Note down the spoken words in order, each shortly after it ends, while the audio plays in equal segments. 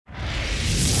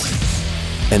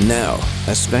And now,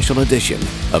 a special edition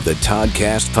of the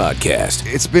Toddcast Podcast.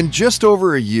 It's been just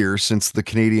over a year since the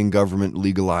Canadian government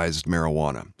legalized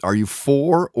marijuana. Are you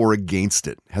for or against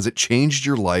it? Has it changed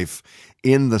your life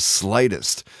in the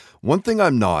slightest? One thing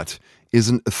I'm not is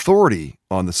an authority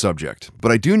on the subject,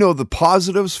 but I do know the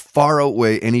positives far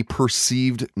outweigh any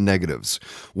perceived negatives.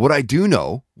 What I do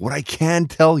know, what I can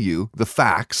tell you, the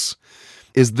facts,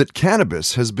 is that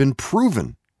cannabis has been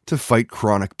proven to fight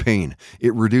chronic pain.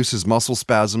 It reduces muscle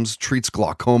spasms, treats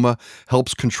glaucoma,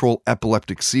 helps control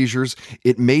epileptic seizures.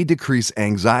 It may decrease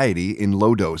anxiety in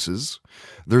low doses.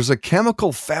 There's a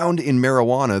chemical found in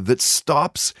marijuana that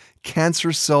stops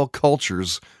cancer cell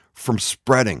cultures from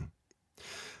spreading.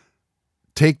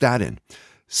 Take that in.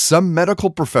 Some medical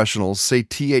professionals say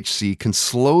THC can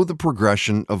slow the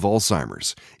progression of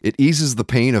Alzheimer's. It eases the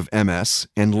pain of MS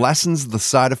and lessens the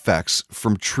side effects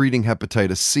from treating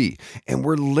hepatitis C. And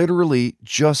we're literally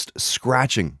just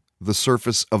scratching the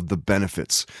surface of the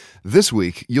benefits. This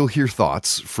week, you'll hear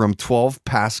thoughts from 12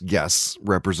 past guests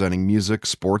representing music,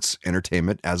 sports,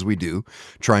 entertainment, as we do.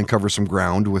 Try and cover some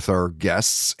ground with our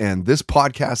guests, and this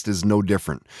podcast is no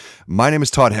different. My name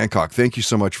is Todd Hancock. Thank you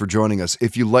so much for joining us.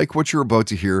 If you like what you're about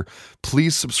to hear,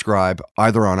 please subscribe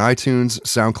either on iTunes,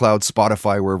 SoundCloud,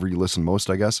 Spotify, wherever you listen most,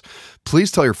 I guess.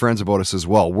 Please tell your friends about us as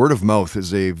well. Word of mouth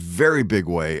is a very big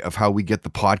way of how we get the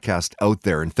podcast out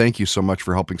there, and thank you so much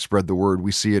for helping spread the word.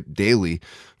 We see it daily.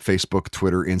 Facebook,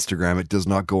 Twitter, Instagram. It does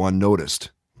not go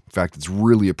unnoticed. In fact, it's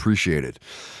really appreciated.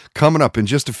 Coming up in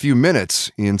just a few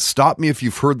minutes, in Stop Me If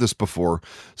You've Heard This Before,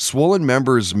 Swollen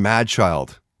Members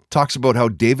Madchild talks about how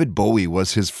David Bowie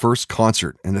was his first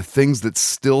concert and the things that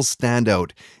still stand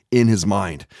out in his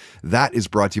mind. That is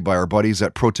brought to you by our buddies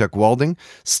at ProTech Welding,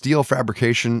 steel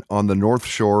fabrication on the North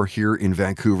Shore here in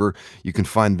Vancouver. You can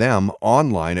find them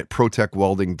online at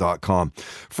protechwelding.com.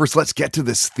 First, let's get to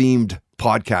this themed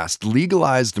podcast,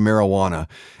 Legalized Marijuana,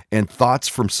 and thoughts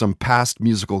from some past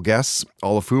musical guests,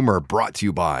 all of whom are brought to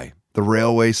you by the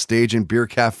Railway Stage and Beer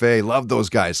Cafe. Love those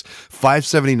guys.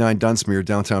 579 Dunsmuir,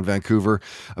 downtown Vancouver.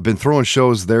 I've been throwing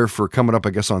shows there for coming up, I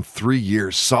guess, on 3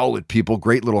 years. Solid people,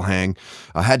 great little hang.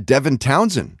 I had Devin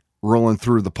Townsend rolling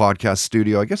through the podcast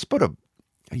studio, I guess about a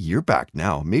year back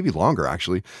now, maybe longer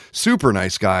actually. Super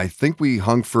nice guy. I think we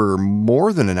hung for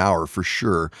more than an hour for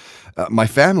sure. My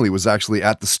family was actually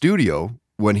at the studio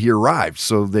when he arrived,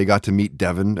 so they got to meet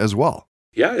Devin as well.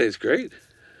 Yeah, it's great.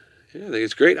 Yeah, I think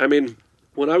it's great. I mean,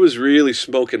 when I was really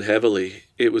smoking heavily,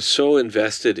 it was so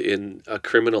invested in a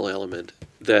criminal element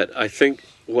that I think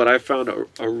what I found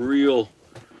a real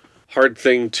hard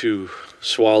thing to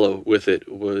swallow with it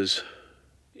was,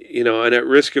 you know, and at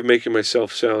risk of making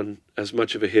myself sound as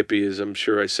much of a hippie as I'm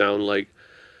sure I sound like,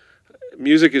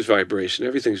 music is vibration.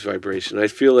 Everything's vibration. I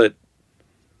feel that,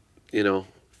 you know,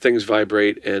 things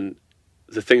vibrate and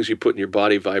the things you put in your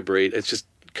body vibrate. It's just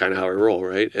kind of how I roll,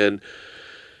 right? And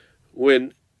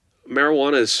when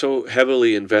marijuana is so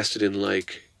heavily invested in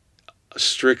like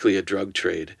strictly a drug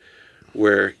trade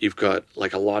where you've got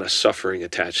like a lot of suffering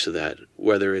attached to that,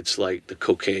 whether it's like the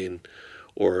cocaine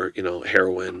or, you know,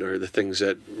 heroin or the things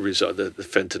that result, the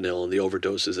fentanyl and the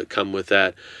overdoses that come with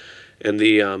that. And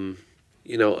the,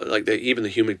 you know, like even the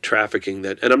human trafficking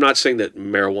that, and I'm not saying that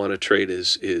marijuana trade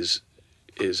is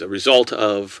a result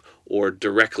of or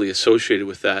directly associated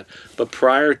with that, but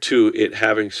prior to it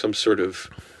having some sort of,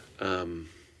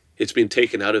 it's been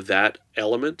taken out of that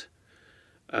element,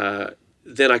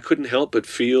 then I couldn't help but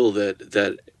feel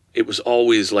that it was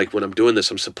always like when I'm doing this,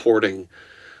 I'm supporting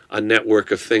a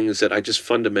network of things that I just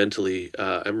fundamentally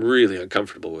am really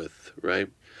uncomfortable with, right?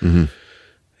 Mm-hmm.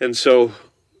 And so,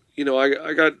 you know,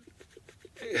 I got,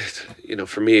 you know,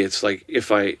 for me, it's like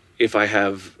if I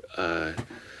have,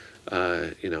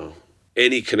 you know,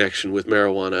 any connection with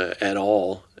marijuana at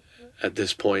all at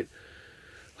this point,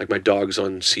 like my dog's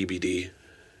on CBD,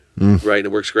 right? And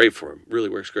it works great for him, really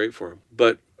works great for him.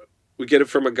 But we get it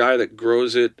from a guy that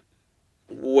grows it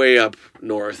way up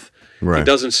north. Right. He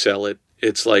doesn't sell it.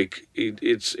 It's like,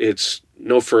 it's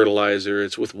no fertilizer.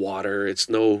 It's with water. It's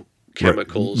no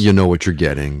chemicals. Right. You know what you're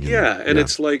getting. Yeah. And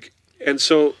it's like, and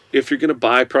so if you're going to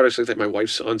buy products like that, my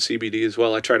wife's on CBD as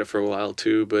well. I tried it for a while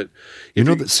too, but you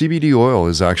know that CBD oil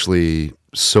is actually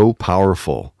so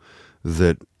powerful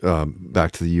that,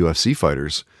 back to the UFC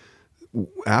fighters,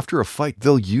 after a fight,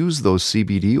 they'll use those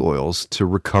CBD oils to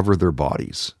recover their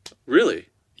bodies. Really?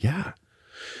 Yeah.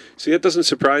 See, that doesn't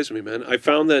surprise me, man. I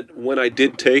found that when I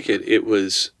did take it, it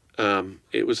was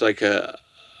like a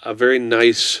very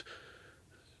nice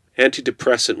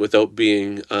antidepressant without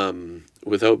being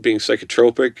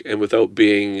psychotropic and without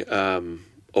being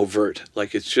overt.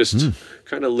 Like it's just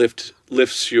kind of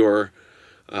lifts your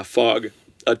fog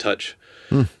a touch.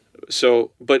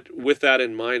 So, but with that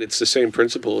in mind, it's the same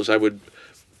principle as I would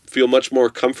feel much more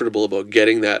comfortable about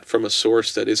getting that from a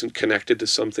source that isn't connected to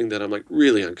something that I'm like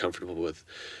really uncomfortable with.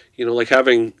 You know, like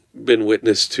having been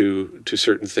witness to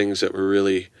certain things that were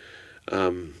really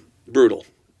brutal.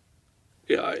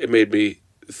 Yeah, it made me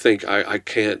think I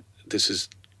can't. This is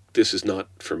not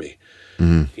for me.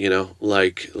 Mm-hmm. You know,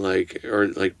 like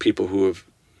people who have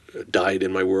died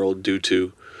in my world due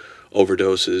to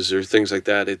overdoses or things like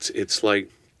that. It's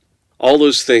like all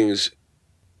those things.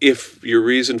 If your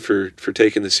reason for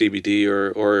taking the CBD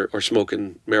or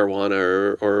smoking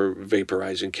marijuana or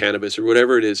vaporizing cannabis or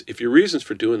whatever it is, if your reasons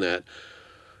for doing that,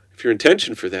 if your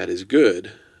intention for that is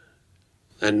good,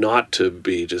 and not to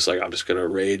be just like, I'm just going to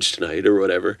rage tonight or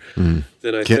whatever, then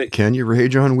I think... Can you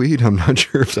rage on weed? I'm not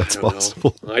sure if that's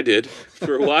possible. Know. I did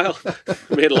for a while.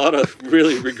 Made a lot of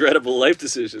really regrettable life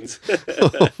decisions.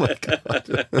 Oh my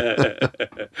God.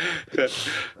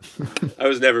 I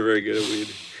was never very good at weed.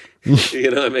 You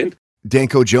know what I mean?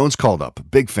 Danko Jones called up,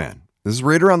 big fan. This is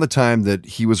right around the time that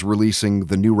he was releasing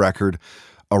the new record,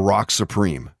 A Rock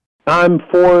Supreme. I'm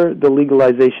for the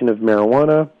legalization of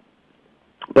marijuana,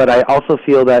 but I also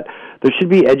feel that there should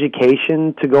be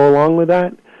education to go along with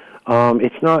that.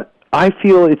 I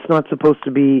feel it's not supposed to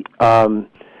be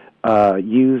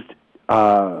used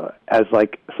as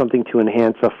like something to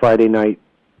enhance a Friday night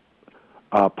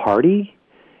party.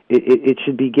 It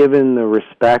should be given the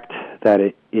respect that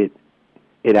it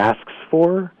asks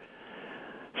for.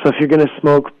 So if you're going to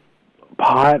smoke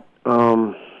pot,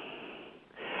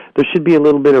 there should be a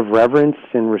little bit of reverence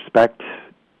and respect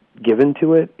given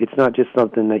to it. It's not just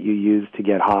something that you use to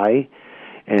get high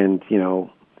and, you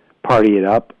know, party it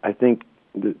up. I think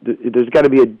there's got to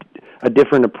be a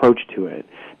different approach to it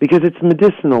because it's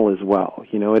medicinal as well.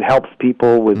 You know, it helps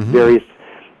people with various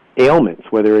ailments,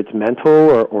 whether it's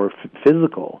mental or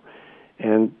physical.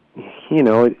 And, you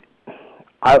know,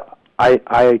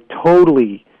 I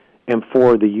totally am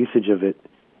for the usage of it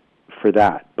for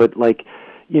that. But, like,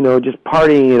 you know, just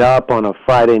partying it up on a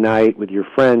Friday night with your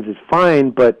friends is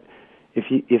fine, but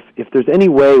if there's any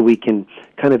way we can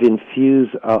kind of infuse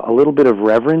a little bit of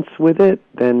reverence with it,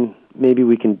 then maybe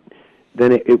we can,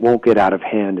 then it won't get out of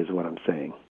hand is what I'm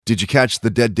saying. Did you catch the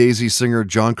Dead Daisies singer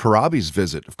John Corabi's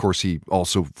visit? Of course, he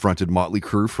also fronted Motley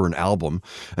Crue for an album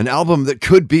that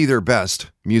could be their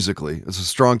best musically. It's a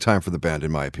strong time for the band,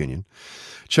 in my opinion.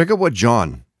 Check out what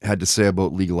John had to say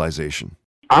about legalization.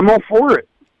 I'm all for it.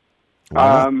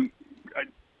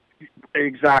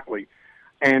 Exactly.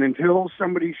 And until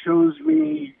somebody shows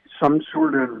me some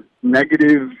sort of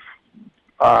negative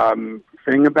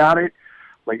thing about it,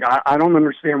 like I don't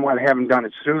understand why they haven't done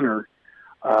it sooner.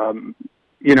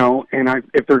 You know, and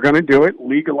if they're going to do it,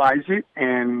 legalize it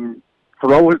and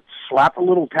slap a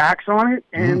little tax on it,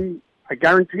 and I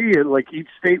guarantee you, like, each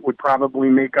state would probably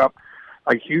make up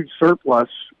a huge surplus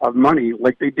of money,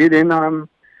 like they did in.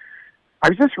 I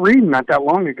was just reading not that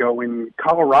long ago in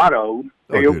Colorado.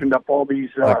 They opened up all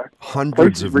these like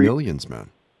hundreds of millions,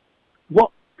 man.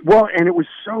 Well, and it was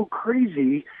so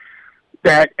crazy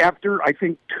that after I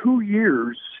think 2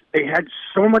 years, they had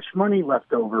so much money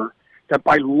left over that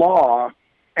by law,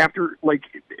 after, like,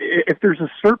 if there's a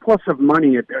surplus of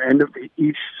money at the end of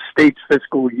each state's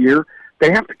fiscal year, they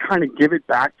have to kind of give it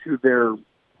back to their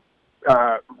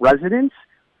residents.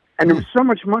 And there was so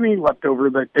much money left over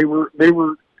that they were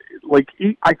like,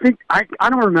 I think, I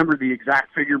don't remember the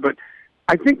exact figure, but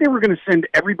I think they were going to send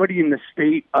everybody in the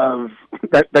state of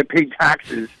that paid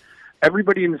taxes.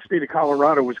 Everybody in the state of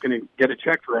Colorado was going to get a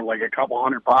check for like a couple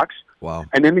 $100. Wow.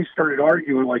 And then they started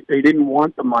arguing like they didn't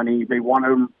want the money. They wanted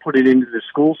to put it into the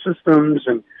school systems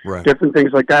and different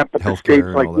things like that. But the state's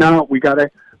like, no, we got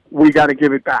to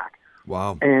give it back.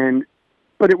 Wow.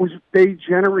 But they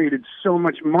generated so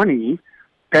much money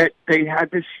that they had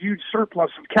this huge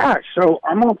surplus of cash. So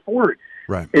I'm all for it.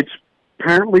 Right.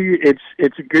 Apparently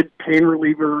it's a good pain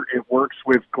reliever. It works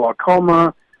with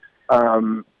glaucoma.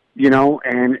 You know,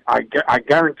 and I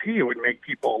guarantee it would make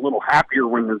people a little happier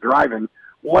when they're driving,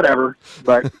 whatever.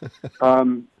 But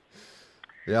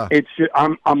yeah,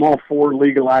 I'm all for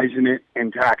legalizing it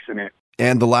and taxing it.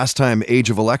 And the last time Age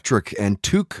of Electric and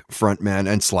Took frontman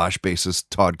and Slash bassist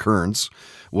Todd Kearns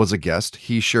was a guest,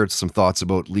 he shared some thoughts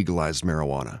about legalized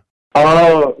marijuana.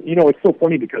 You know, it's so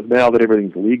funny because now that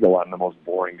everything's legal, I'm the most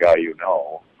boring guy you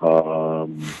know.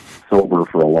 Sober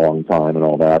for a long time and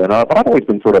all that. But I've always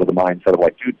been sort of the mindset of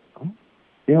like, dude,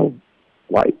 you know,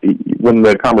 why? When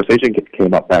the conversation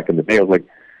came up back in the day, I was like,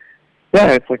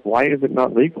 yeah, it's like, why is it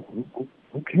not legal?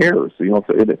 Who cares? You know,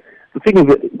 the thing is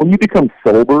that when you become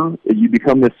sober, you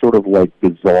become this sort of like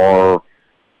bizarre,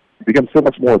 you become so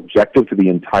much more objective to the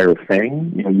entire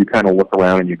thing. You know, you kind of look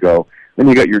around and you go, Then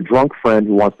you got your drunk friend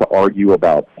who wants to argue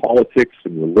about politics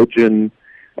and religion.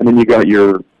 And then you got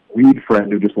your weed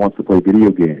friend who just wants to play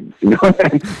video games, you know,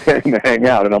 and hang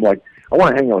out. And I'm like, I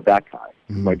want to hang out with that guy.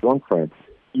 My drunk friends,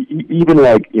 even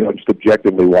like, you know, just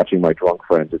objectively watching my drunk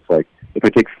friends, it's like, if I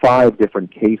take 5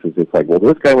 different cases, it's like, well,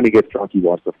 this guy, when he gets drunk, he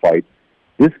wants to fight.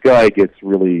 This guy gets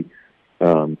really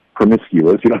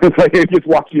promiscuous, you know. It's like you just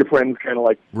watch your friends kind of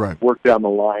like work down the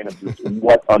line of just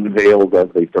what unveils as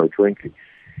they start drinking.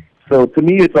 So to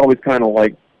me, it's always kind of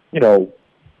like, you know,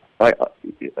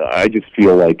 I just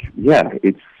feel like, yeah,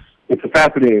 it's a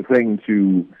fascinating thing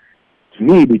to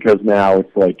me, because now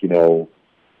it's like, you know,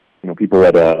 people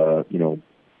at you know,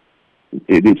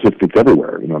 it's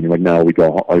everywhere. You know, I mean, like now we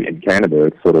go in Canada,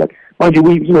 it's sort of like, mind you,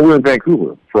 we're in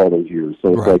Vancouver for all those years,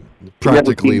 so it's like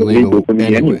practically legal for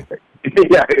me anyway.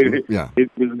 It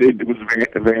was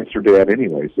Amsterdam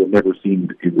anyway, so it never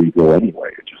seemed illegal anyway.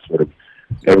 It just sort of,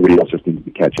 everybody else just needed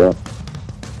to catch up.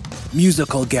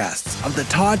 Musical guests of the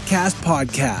Toddcast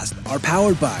podcast are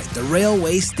powered by the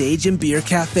Railway Stage and Beer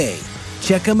Cafe.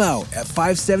 Check them out at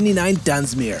 579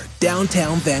 Dunsmuir,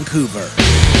 downtown Vancouver.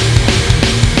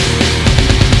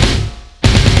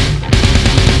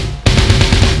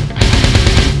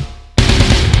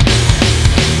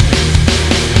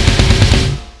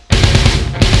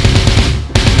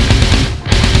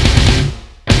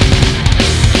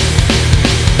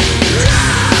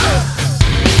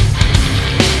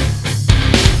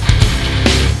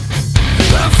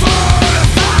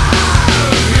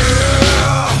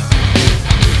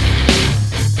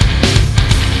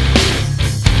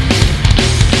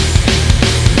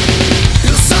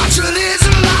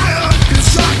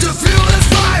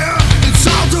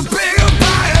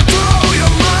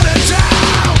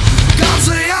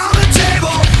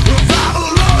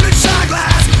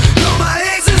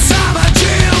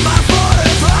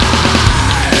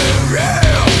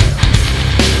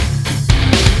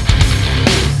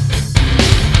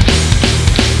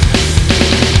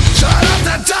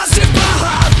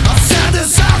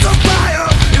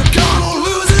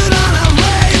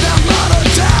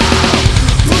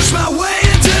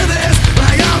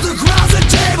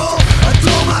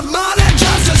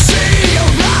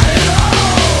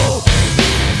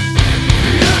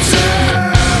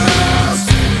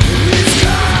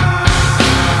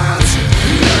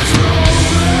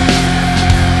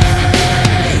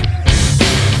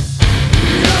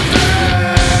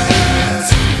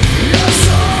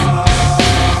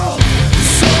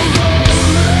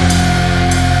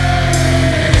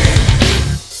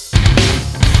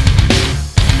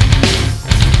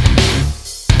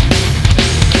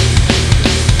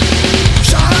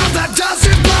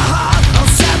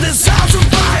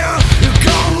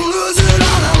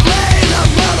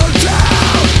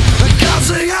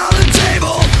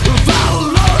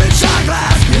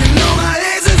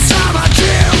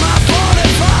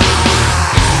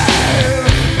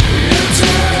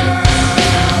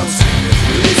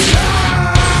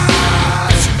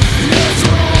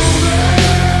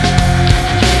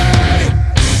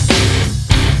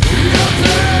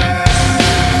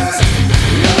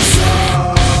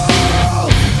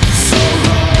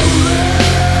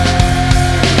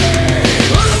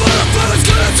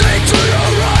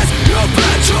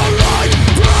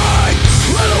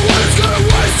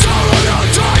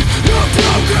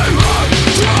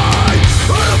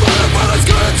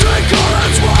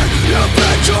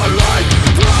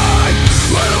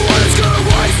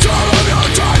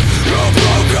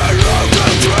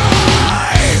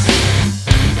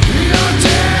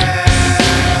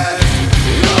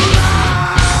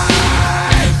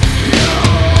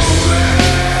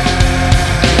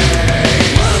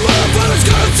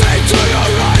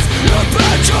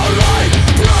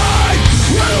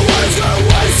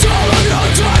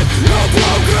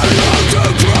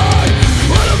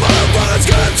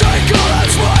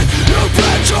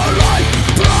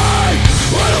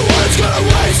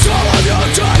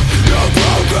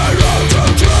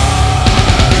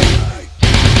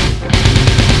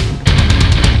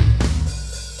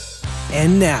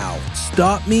 And now,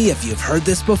 stop me if you've heard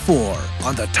this before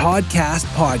on the Toddcast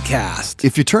podcast.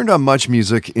 If you turned on Much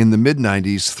Music in the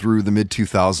mid-90s through the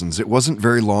mid-2000s, it wasn't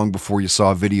very long before you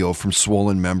saw a video from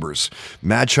Swollen members.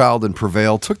 Madchild and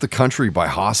Prevail took the country by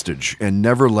hostage and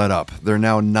never let up. They're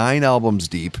now 9 albums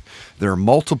deep. They're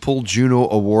multiple Juno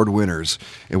Award winners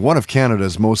and one of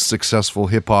Canada's most successful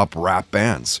hip-hop rap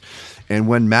bands. And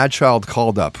when Madchild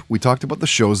called up, we talked about the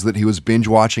shows that he was binge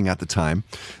watching at the time.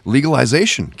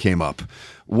 Legalization came up.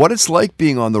 What it's like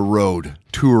being on the road,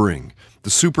 touring, the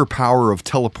superpower of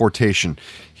teleportation.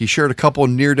 He shared a couple of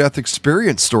near-death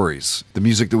experience stories, the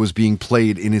music that was being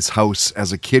played in his house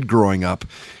as a kid growing up.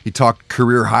 He talked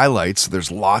career highlights.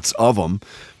 There's lots of them.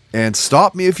 And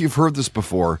stop me if you've heard this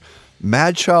before.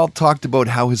 Madchild talked about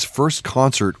how his first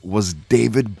concert was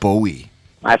David Bowie.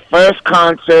 My first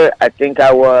concert, I think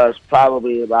I was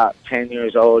probably about 10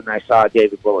 years old, and I saw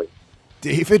David Bowie.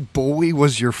 David Bowie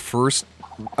was your first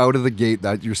out of the gate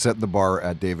that you set the bar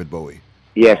at David Bowie?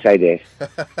 Yes, I did.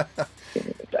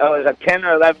 I was 10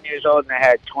 or 11 years old, and I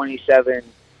had 27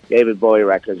 David Bowie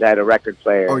records. I had a record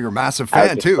player. Oh, you're a massive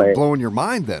fan, too. Blowing your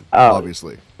mind then,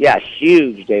 obviously. Yeah,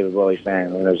 huge David Bowie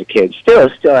fan when I was a kid. Still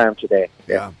am today.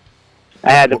 Yeah.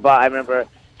 I had I remember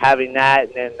having that,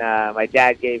 and then my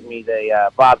dad gave me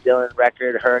the Bob Dylan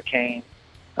record, Hurricane.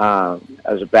 That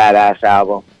was a badass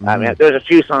album. Mm-hmm. I mean, there's a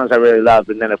few songs I really loved,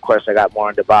 and then, of course, I got more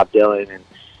into Bob Dylan,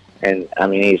 and I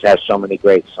mean, he's had so many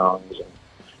great songs. And,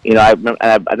 you know,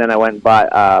 and then I went and bought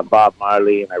Bob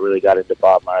Marley, and I really got into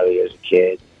Bob Marley as a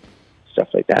kid,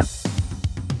 stuff like that.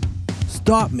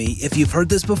 Stop Me If You've Heard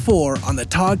This Before on the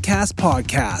Toddcast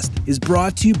podcast is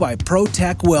brought to you by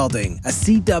ProTech Welding, a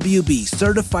CWB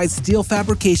certified steel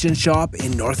fabrication shop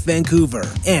in North Vancouver,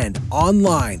 and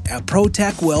online at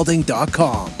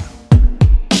protechwelding.com.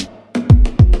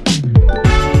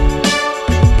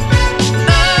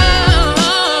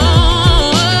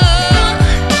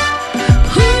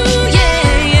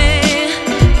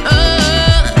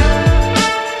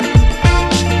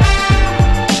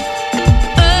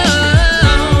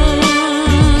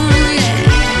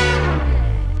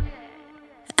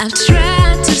 I've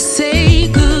tried to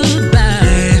say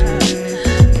goodbye,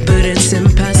 but it's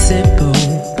impossible.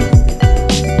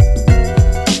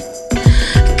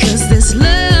 'Cause this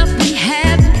love we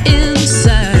have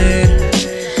inside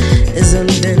is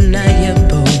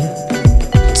undeniable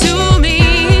to me.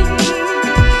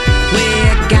 Well,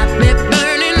 you got me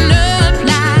burning up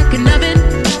like an oven,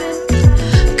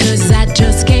 'cause I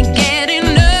just can't get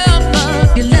enough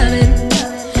of your loving.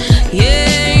 Yeah.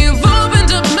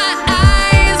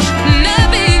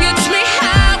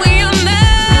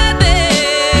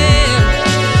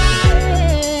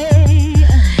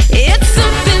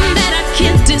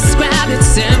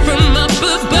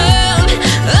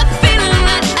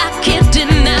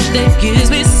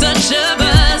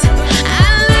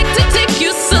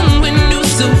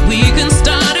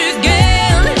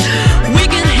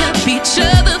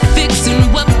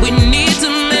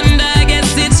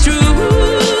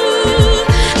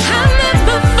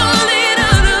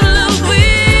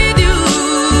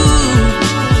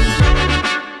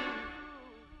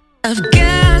 I've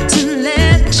got to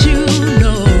let you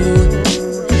know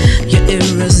you're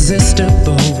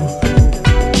irresistible.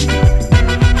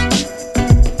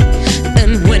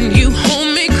 And when you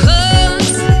hold me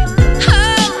close,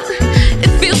 oh,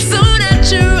 it feels so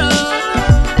natural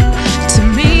to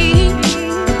me.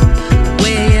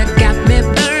 Well, you got me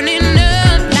burning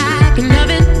up like an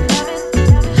oven,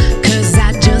 'cause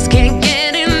I just can't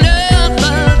get enough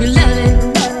of your loving.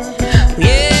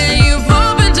 Yeah, you've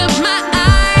opened up my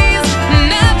eyes.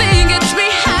 Nothing gets me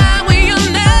high when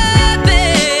you're not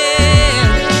there.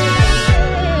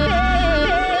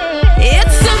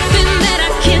 It's something that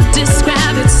I can't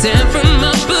describe. It's sent from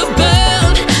up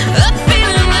above. A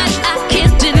feeling like I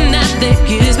can't deny that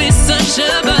gives me such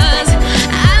a buzz.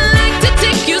 I like to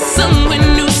take you somewhere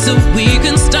new so we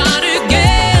can start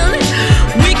again.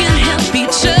 We can help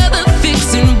each other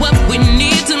fixing what we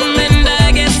need to mend.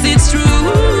 I guess it's true.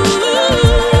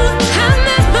 I'm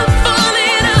never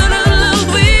falling out of love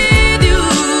with you.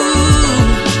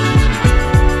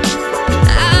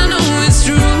 I know it's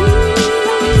true.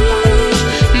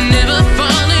 Never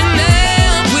falling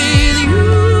out with you.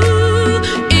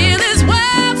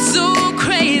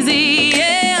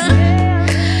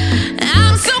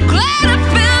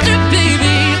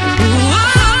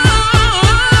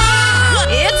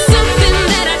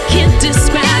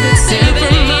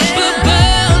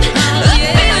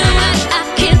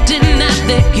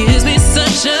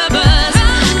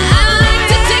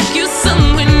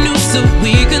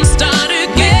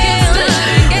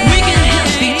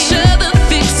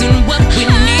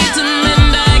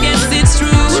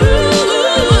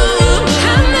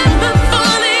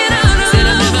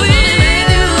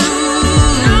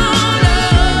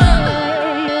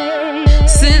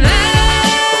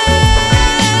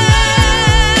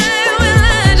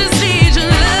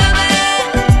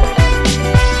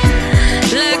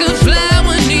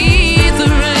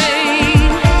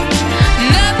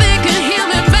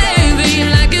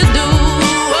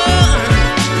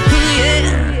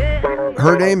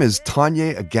 Her name is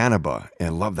Tanya Aganaba,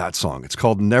 and love that song. It's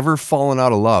called Never Fallen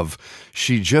Out of Love.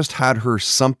 She just had her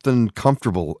Something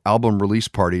Comfortable album release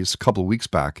parties a couple of weeks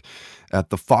back at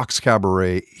the Fox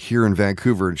Cabaret here in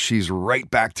Vancouver, and she's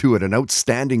right back to it. An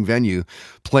outstanding venue,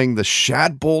 playing the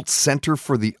Shadbolt Center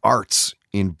for the Arts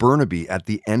in Burnaby at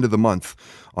the end of the month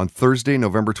on Thursday,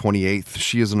 November 28th.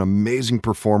 She is an amazing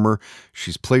performer.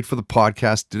 She's played for the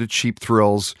podcast, did a Cheap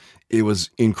Thrills. It was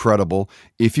incredible.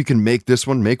 If you can make this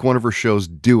one, make one of her shows,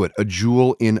 do it. A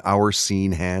jewel in our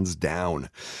scene, hands down.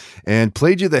 And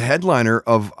played you the headliner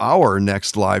of our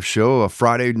next live show,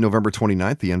 Friday, November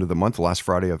 29th, the end of the month, the last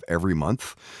Friday of every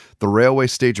month. The Railway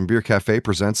Stage and Beer Cafe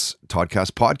presents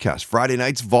Toddcast Podcast, Friday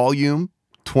nights, volume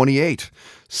 28.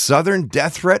 Southern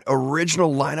Death Threat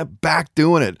original lineup back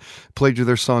doing it. Played you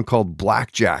their song called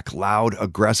Blackjack, loud,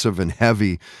 aggressive, and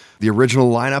heavy. The original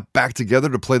lineup back together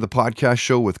to play the podcast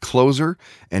show with Closer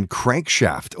and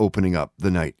Crankshaft opening up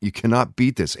the night. You cannot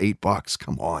beat this. $8.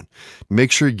 Come on.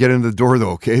 Make sure you get in the door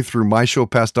though, okay? Through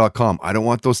myshowpass.com. I don't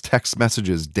want those text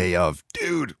messages day of.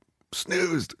 Dude,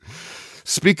 snoozed.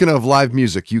 Speaking of live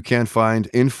music, you can find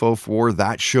info for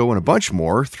that show and a bunch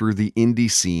more through the indie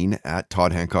scene at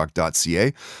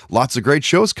toddhancock.ca. Lots of great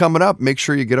shows coming up. Make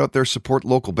sure you get out there, support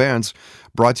local bands.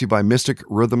 Brought to you by Mystic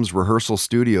Rhythms Rehearsal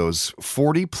Studios.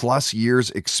 40 plus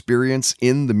years experience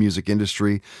in the music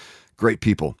industry. Great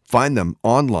people. Find them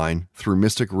online through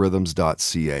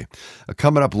mysticrhythms.ca.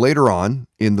 Coming up later on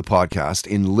in the podcast,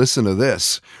 in Listen to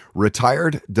This,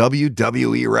 retired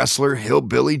WWE wrestler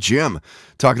Hillbilly Jim,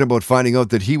 talking about finding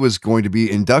out that he was going to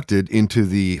be inducted into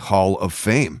the Hall of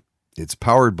Fame. It's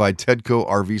powered by Tedco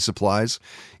RV Supplies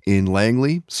in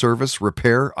Langley, service,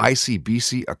 repair,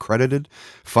 ICBC accredited.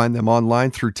 Find them online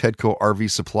through Tedco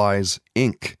RV Supplies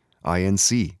Inc.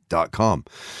 inc.com.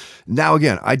 Now,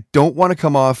 again, I don't want to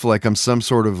come off like I'm some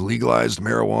sort of legalized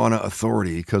marijuana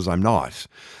authority, because I'm not.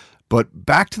 But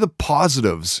back to the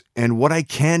positives, and what I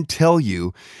can tell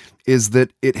you is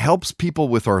that it helps people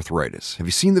with arthritis. Have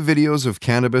you seen the videos of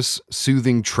cannabis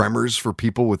soothing tremors for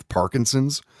people with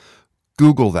Parkinson's?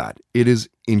 Google that. It is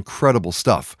incredible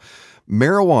stuff.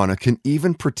 Marijuana can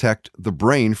even protect the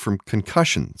brain from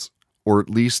concussions, or at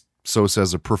least so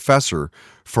says a professor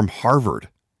from Harvard.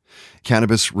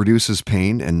 Cannabis reduces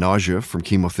pain and nausea from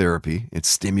chemotherapy. It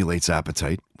stimulates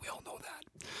appetite. We all know that.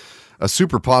 A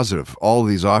super positive, all of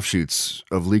these offshoots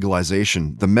of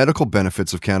legalization, the medical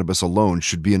benefits of cannabis alone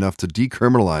should be enough to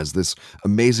decriminalize this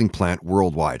amazing plant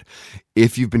worldwide.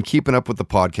 If you've been keeping up with the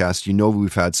podcast, you know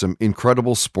we've had some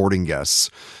incredible sporting guests,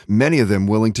 many of them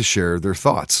willing to share their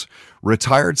thoughts.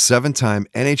 Retired 7-time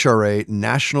NHRA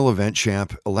national event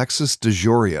champ Alexis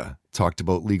DeJoria talked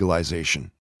about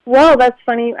legalization. Well, that's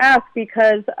funny you ask,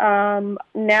 because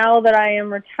now that I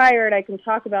am retired, I can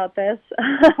talk about this.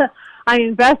 I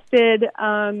invested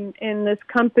in this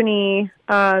company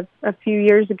a few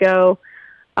years ago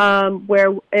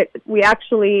where we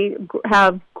actually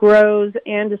have grows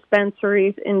and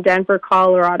dispensaries in Denver,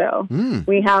 Colorado.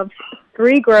 We have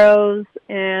 3 grows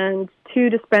and 2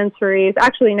 dispensaries.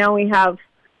 Actually, now we have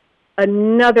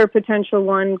another potential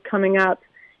one coming up.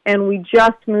 And we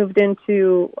just moved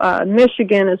into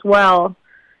Michigan as well.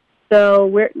 So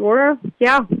we're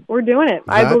doing it.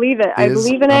 I believe it. I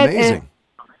believe in amazing.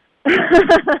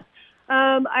 it.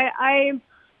 And I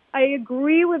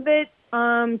agree with it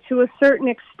to a certain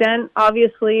extent.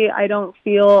 Obviously, I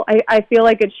feel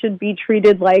like it should be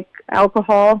treated like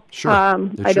alcohol. Sure.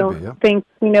 I don't think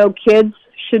kids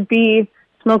should be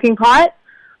smoking pot.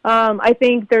 I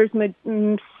think there's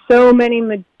so many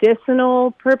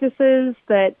medicinal purposes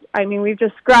that, we've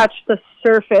just scratched the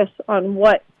surface on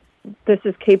what this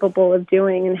is capable of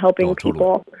doing and helping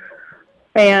people.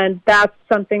 And that's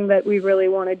something that we really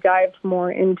want to dive more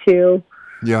into.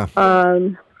 Yeah.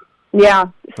 So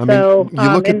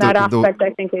in that aspect, I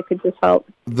think it could just help.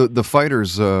 The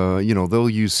fighters, they'll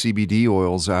use CBD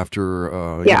oils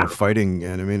after fighting,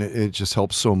 and it just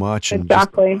helps so much.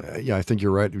 Exactly. And just, I think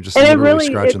you're right. You're just and literally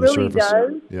scratching the surface.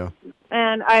 Does. Yeah.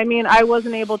 And I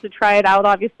wasn't able to try it out,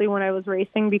 obviously, when I was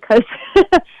racing, because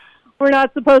we're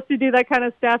not supposed to do that kind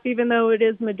of stuff, even though it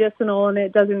is medicinal and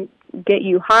it doesn't get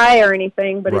you high or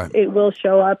anything, but right. it will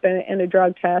show up in a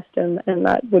drug test, and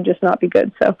that would just not be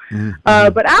good. So,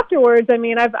 but afterwards,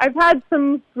 I've had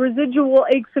some residual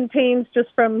aches and pains just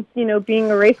from, being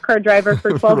a race car driver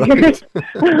for 12 years.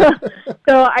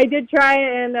 So I did try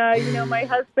it, and, my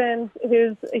husband,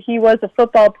 he was a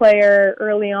football player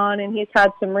early on, and he's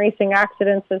had some racing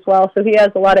accidents as well. So he has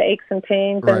a lot of aches and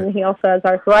pains, right. And he also has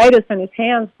arthritis in his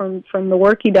hands from the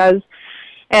work he does.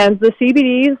 And the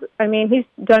CBDs, he's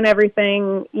done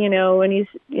everything, and he's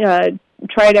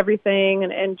tried everything,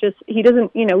 and just, he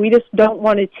doesn't, we just don't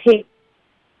want to take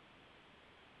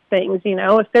things. You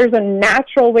know, if there's a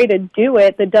natural way to do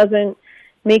it that doesn't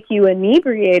make you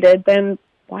inebriated, then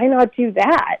why not do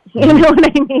that? You know what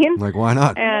I mean? Like, why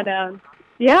not? And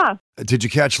yeah. Did you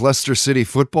catch Leicester City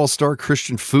football star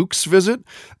Christian Fuchs' visit?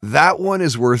 That one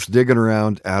is worth digging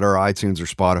around at our iTunes or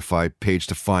Spotify page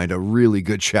to find. A really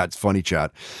good chat, funny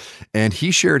chat. And he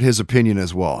shared his opinion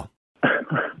as well.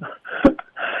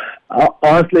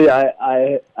 Honestly,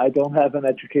 I don't have an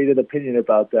educated opinion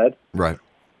about that. Right.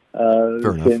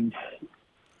 Fair enough.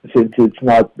 Since it's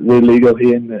not illegal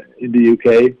here in the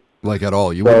UK. Like at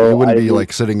all. You wouldn't be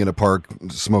like sitting in a park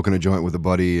smoking a joint with a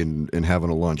buddy and having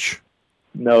a lunch.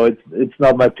 No, it's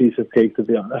not my piece of cake, to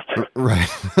be honest. Right.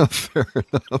 Fair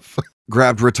enough.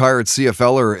 Grabbed retired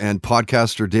CFLer and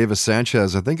podcaster Davis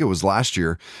Sanchez, I think it was last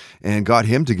year, and got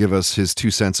him to give us his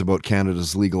 2 cents about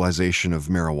Canada's legalization of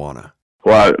marijuana.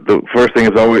 Well, the first thing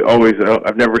is always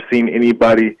I've never seen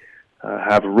anybody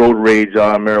have road rage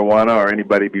on marijuana or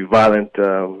anybody be violent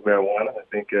with marijuana. I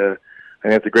think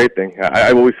that's a great thing.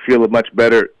 I always feel much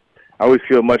better. I always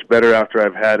feel much better after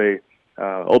I've had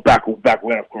back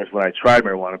when, of course, when I tried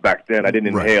marijuana back then, I didn't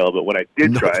inhale, but when I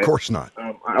did try it, of course not.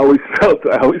 I always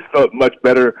felt much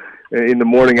better in the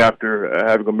morning after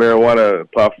having a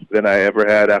marijuana puff than I ever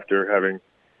had after having,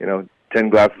 10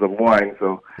 glasses of wine.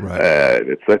 So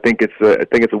I think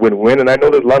it's a win-win, and I know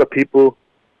there's a lot of people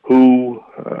who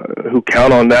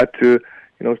count on that to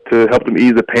help them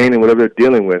ease the pain and whatever they're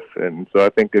dealing with. And so I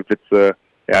think if it's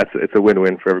a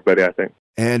win-win for everybody, I think.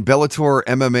 And Bellator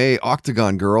MMA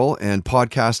Octagon girl and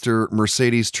podcaster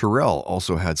Mercedes Terrell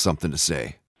also had something to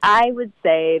say. I would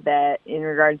say that in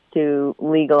regards to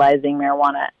legalizing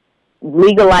marijuana,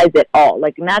 legalize it all.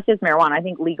 Like, not just marijuana. I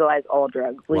think legalize all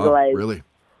drugs. Legalize really?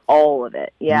 All of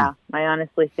it. Yeah. I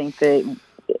honestly think that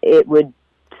it would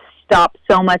stop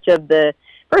so much of the...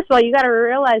 First of all, you got to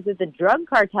realize that the drug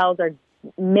cartels are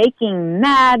making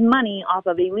mad money off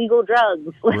of illegal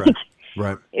drugs.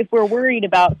 Right. If we're worried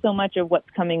about so much of what's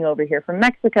coming over here from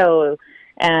Mexico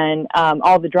and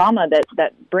all the drama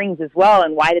that brings as well,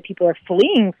 and why the people are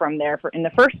fleeing from there in the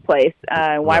first place,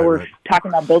 we're talking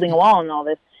about building a wall and all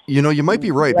this. You might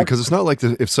be right, because it's not like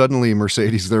if suddenly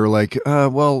Mercedes, they're like,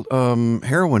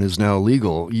 heroin is now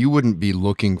legal. You wouldn't be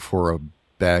looking for a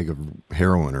bag of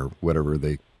heroin or whatever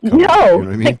they No, you know what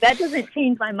I mean? That doesn't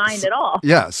change my mind at all.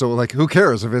 Yeah, so who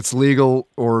cares if it's legal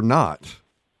or not?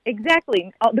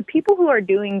 Exactly. The people who are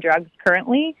doing drugs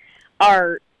currently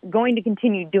are going to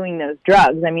continue doing those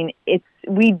drugs. I mean,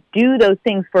 we do those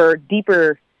things for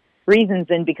deeper reasons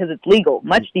than because it's legal,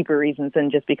 much deeper reasons than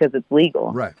just because it's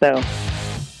legal. Right. So,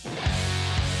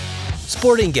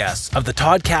 Sporting guests of the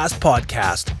Toddcast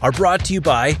podcast are brought to you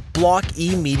by Block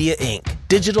E Media Inc.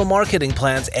 Digital marketing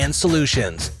plans and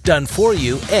solutions. Done for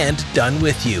you and done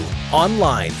with you.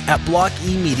 Online at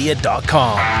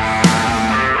blockemedia.com.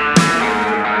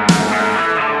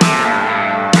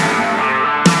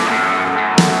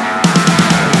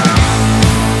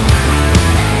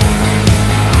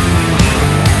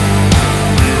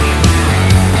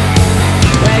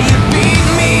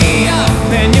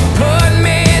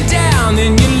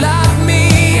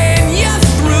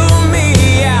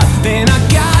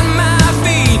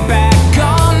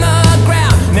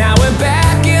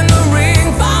 Back in the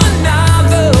ring for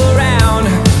another round.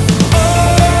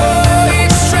 Oh,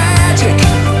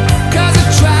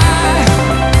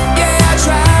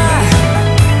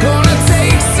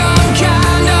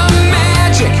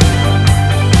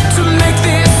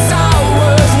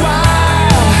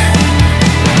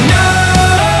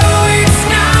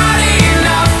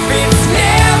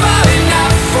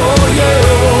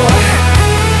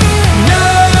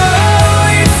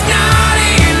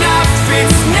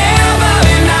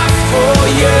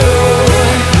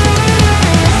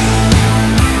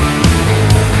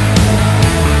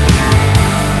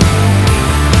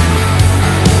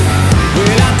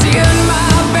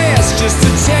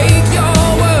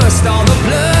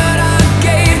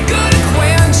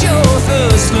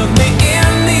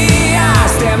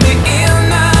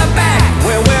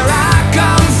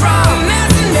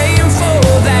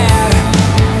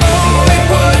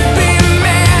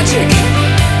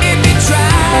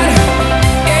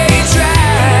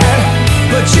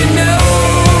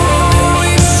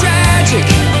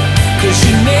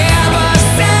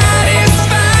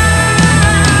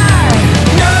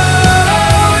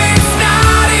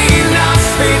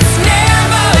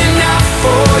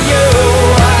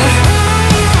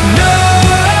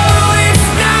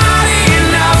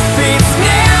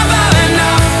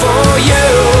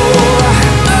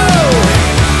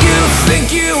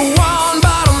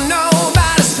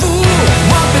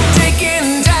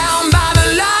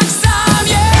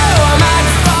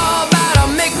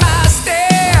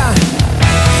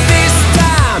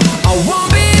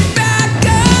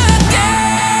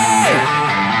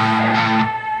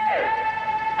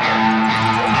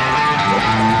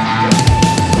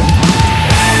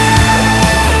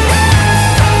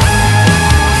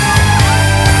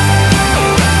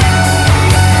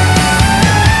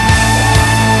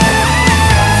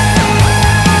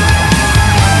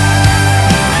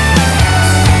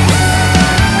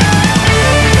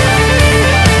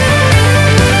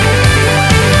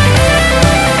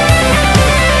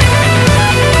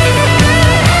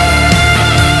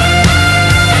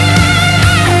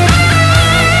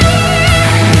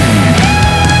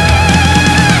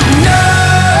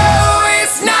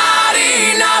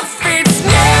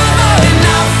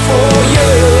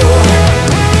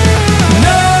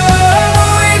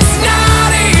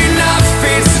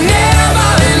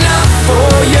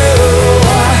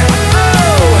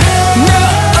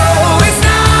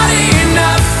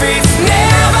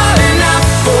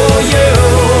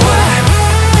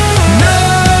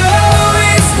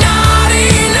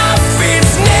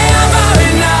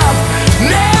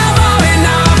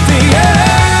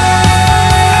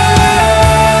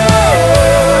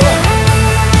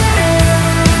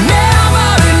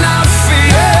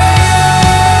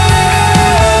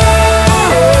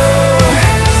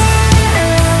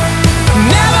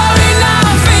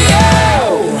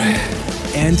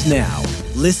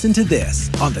 Listen to this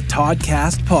on the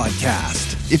Toddcast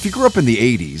podcast. If you grew up in the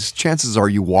 80s, chances are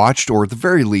you watched, or at the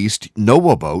very least,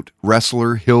 know about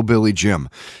wrestler Hillbilly Jim.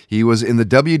 He was in the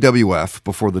WWF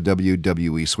before the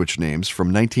WWE switched names from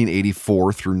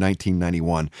 1984 through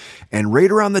 1991. And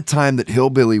right around the time that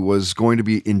Hillbilly was going to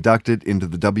be inducted into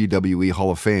the WWE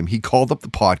Hall of Fame, he called up the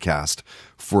podcast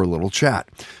for a little chat.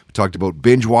 We talked about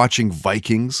binge watching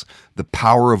Vikings, the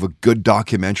power of a good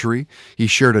documentary. He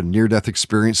shared a near-death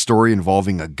experience story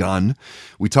involving a gun.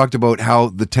 We talked about how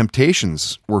the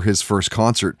Temptations were his first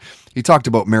concert. He talked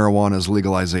about marijuana's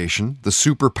legalization, the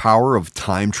superpower of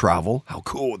time travel. How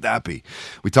cool would that be?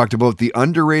 We talked about the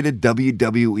underrated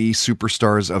WWE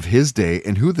superstars of his day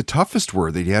and who the toughest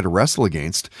were that he had to wrestle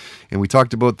against. And we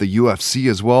talked about the UFC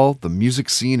as well, the music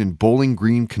scene in Bowling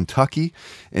Green, Kentucky.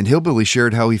 And Hillbilly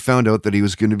shared how he found out that he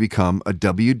was going to become a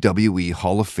WWE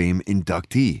Hall of Fame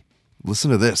inductee.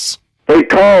 Listen to this. They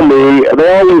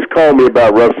always call me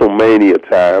about WrestleMania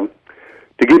time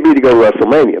to get me to go to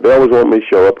WrestleMania. They always want me to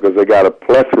show up because they got a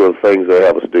plethora of things they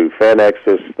have us do. Fan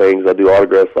access things. I do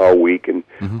autographs all week and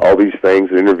all these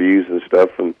things, interviews and stuff.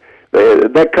 And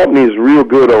that company is real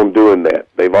good on doing that.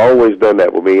 They've always done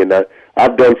that with me. And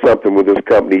I've done something with this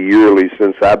company yearly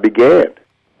since I began,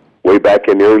 way back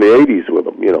in the early 80s with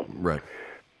them, you know. Right.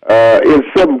 In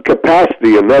some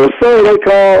capacity. And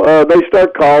so they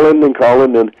start calling,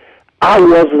 and I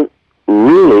wasn't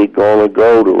really going to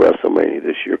go to WrestleMania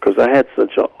this year because I had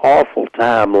such an awful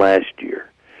time last year.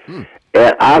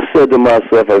 And I said to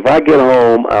myself, if I get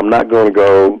home, I'm not going to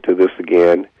go to this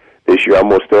again this year. I'm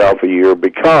going to stay out for a year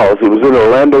because it was in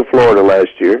Orlando, Florida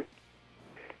last year,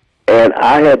 and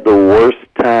I had the worst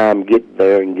time getting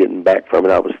there and getting back from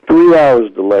it. I was 3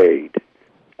 hours delayed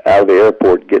out of the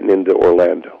airport getting into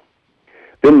Orlando.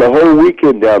 Then the whole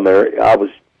weekend down there, I was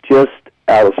just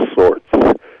out of sorts.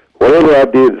 Whatever I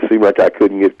did, it seemed like I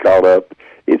couldn't get caught up.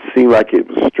 It seemed like it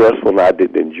was stressful and I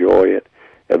didn't enjoy it.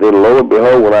 And then lo and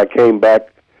behold, when I came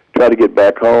back, tried to get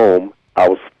back home, I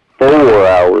was 4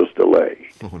 hours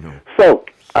delayed. Oh, no. So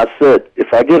I said,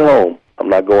 if I get home, I'm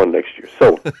not going next year.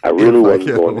 So I really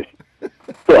wasn't going this year.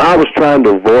 So I was trying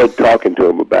to avoid talking to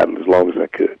him about it as long as I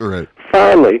could. Right.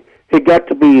 Finally, it got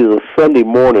to be the Sunday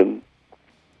morning,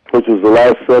 which was the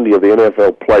last Sunday of the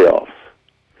NFL playoffs.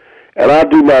 And I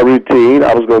do my routine.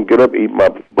 I was going to get up, eat my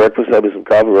breakfast, have me some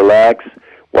coffee, relax,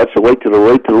 wait till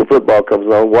the football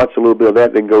comes on, watch a little bit of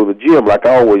that, then go to the gym like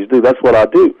I always do. That's what I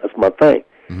do. That's my thing.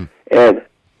 And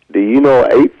do you know,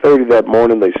 8:30 that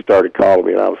morning they started calling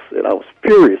me, and I was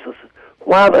furious. I said,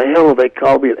 why the hell are they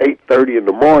calling me at 8:30 in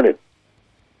the morning?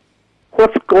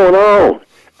 What's going on?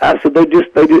 I said, they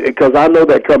did, because I know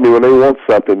that company, when they want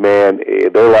something, man,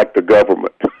 they're like the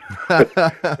government.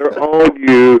 They're on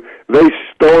you. They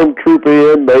stormtroop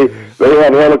in. They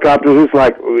have helicopters. It's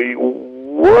like,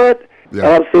 what? Yeah.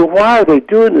 And I said, why are they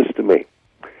doing this to me?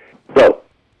 So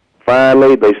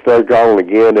finally, they started calling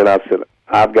again, and I said,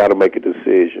 I've got to make a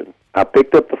decision. I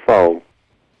picked up the phone,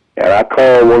 and I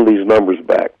called one of these numbers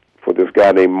back for this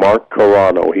guy named Mark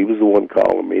Carano. He was the one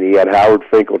calling me, and he had Howard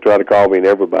Finkel trying to call me and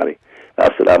everybody. I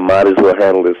said, I might as well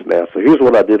handle this now. So here's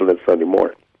what I did on that Sunday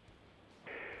morning.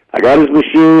 I got his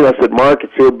machine. I said, Mark,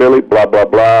 it's here, Billy, blah, blah,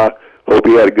 blah. Hope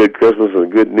you had a good Christmas and a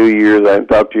good New Year's. I haven't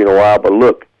talked to you in a while, but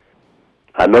look,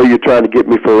 I know you're trying to get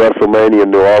me for WrestleMania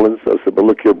in New Orleans. I said, but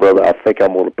look here, brother, I think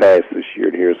I'm going to pass this year,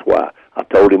 and here's why. I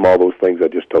told him all those things I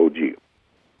just told you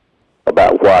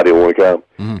about why I didn't want to come.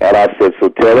 And I said, so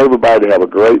tell everybody to have a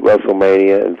great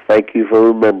WrestleMania, and thank you for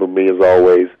remembering me as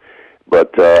always.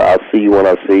 But I'll see you when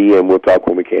I see you, and we'll talk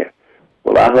when we can.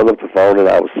 Well, I hung up the phone, and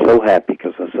I was so happy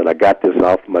because I said, I got this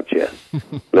off my chest.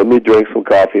 Let me drink some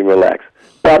coffee and relax.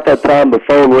 About that time, the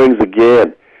phone rings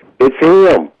again. It's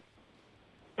him.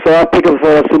 So I pick up the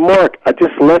phone. I said, Mark, I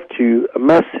just left you a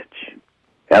message.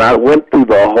 And I went through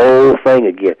the whole thing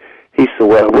again. He said,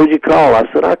 well, what'd you call? I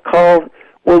said, I called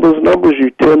one of those numbers,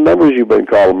 10 numbers you've been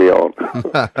calling me on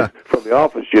from the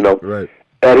office, you know. Right.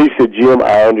 And he said, Jim,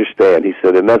 I understand. He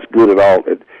said, and that's good at all.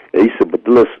 And he said, but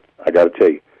listen, I got to tell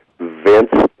you,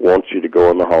 Vince wants you to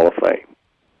go in the Hall of Fame.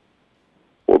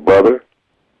 Well, brother,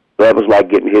 that was like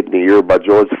getting hit in the ear by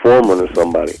George Foreman or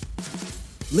somebody.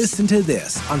 Listen to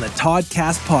this on the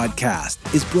Toddcast podcast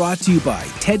is brought to you by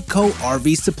Tedco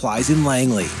RV Supplies in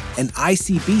Langley, an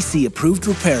ICBC-approved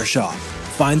repair shop.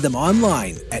 Find them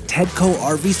online at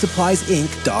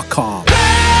TedcoRVSuppliesInc.com.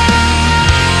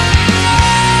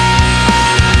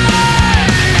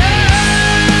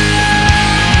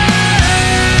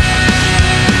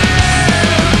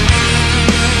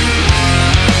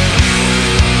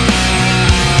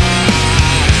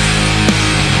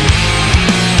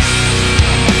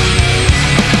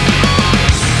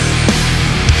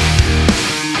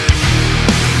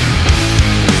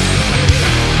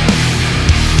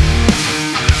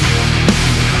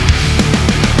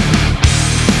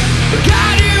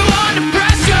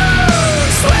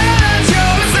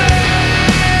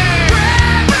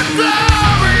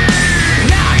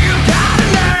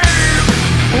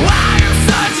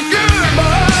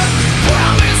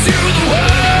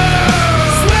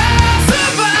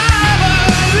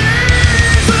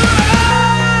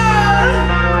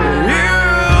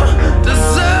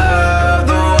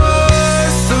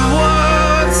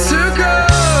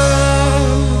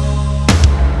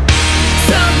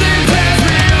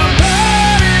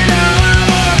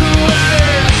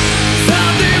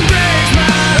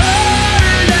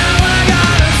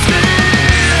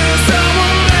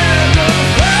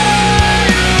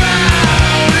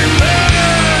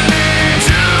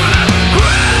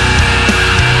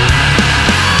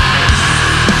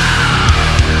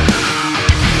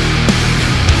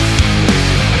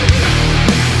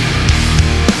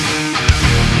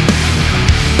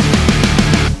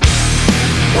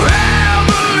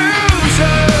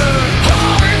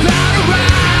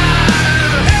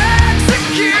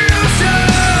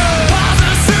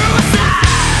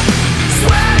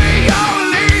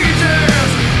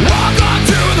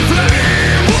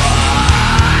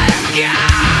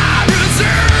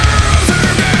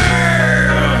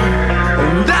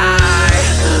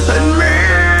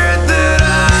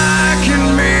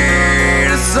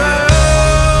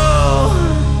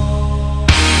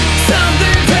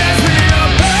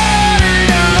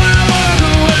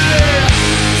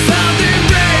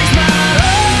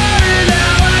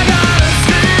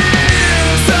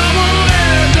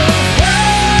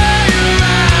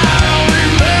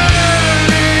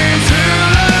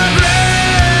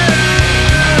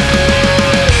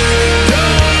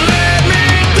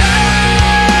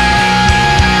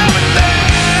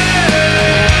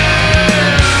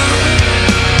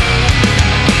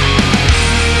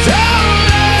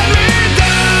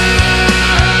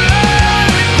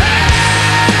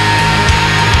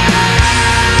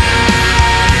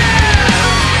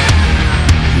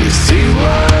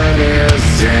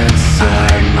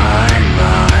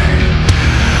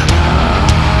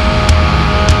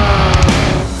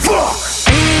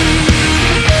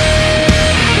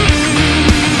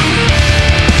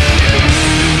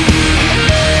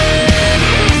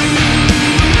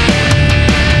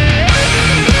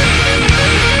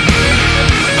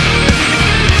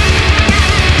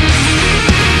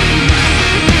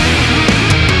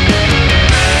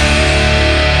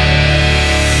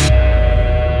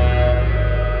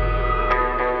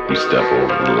 you step over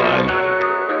the line,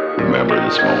 remember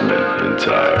this moment in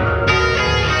time.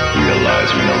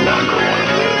 Realize we no longer want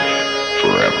to live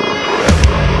forever.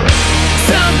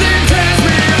 Something tears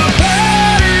me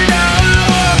apart, now I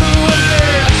walk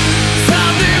away.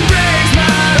 Something breaks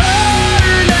my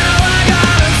heart, now I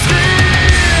gotta scream.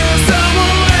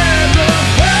 Someone let the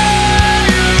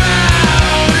fire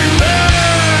out and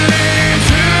burn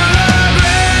into the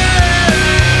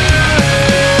grave.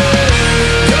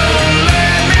 Don't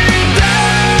let me die with them.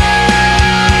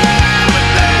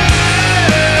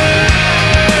 Don't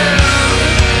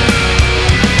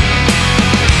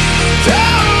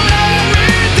let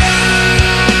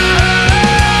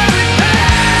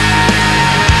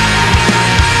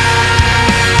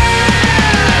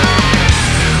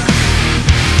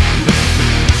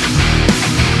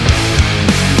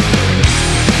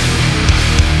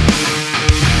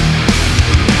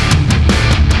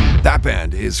That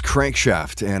band is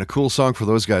Crankshaft, and a cool song for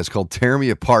those guys called Tear Me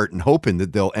Apart, and hoping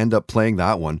that they'll end up playing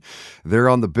that one. They're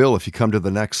on the bill if you come to the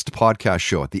next podcast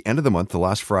show at the end of the month, the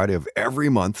last Friday of every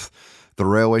month. The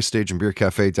Railway Stage and Beer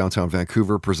Cafe, downtown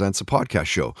Vancouver, presents a podcast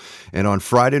show. And on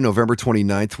Friday, November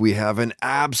 29th, we have an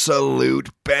absolute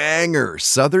banger.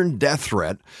 Southern Death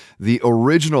Threat, the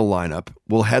original lineup,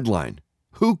 will headline.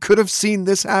 Who could have seen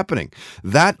this happening?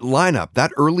 That lineup,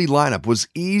 that early lineup, was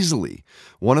easily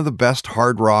one of the best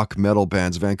hard rock metal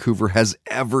bands Vancouver has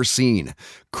ever seen.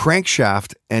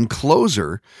 Crankshaft and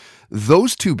Closer,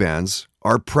 those two bands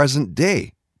are present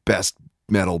day best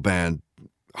metal band,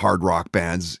 hard rock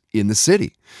bands in the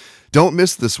city. Don't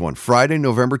miss this one. Friday,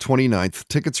 November 29th.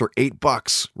 Tickets are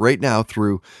 $8 right now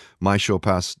through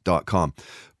myshowpass.com.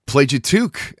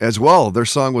 Plejituke as well. Their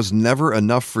song was Never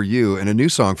Enough for You, and a new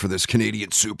song for this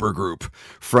Canadian supergroup,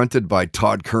 fronted by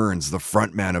Todd Kearns, the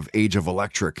frontman of Age of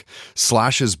Electric,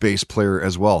 Slash's bass player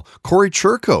as well. Corey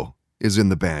Churko is in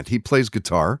the band. He plays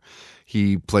guitar.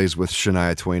 He plays with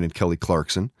Shania Twain and Kelly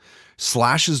Clarkson.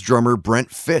 Slash's drummer, Brent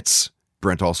Fitz.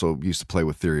 Brent also used to play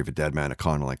with Theory of a Deadman,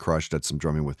 Econoline Crush, did some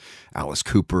drumming with Alice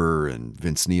Cooper and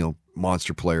Vince Neil,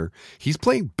 monster player. He's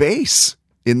playing bass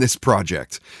in this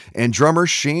project. And drummer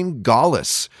Shane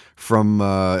Gaulis from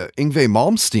Yngwie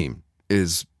Malmsteen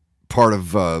is part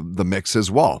of the mix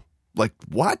as well. Like,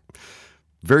 what?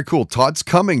 Very cool. Todd's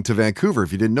coming to Vancouver,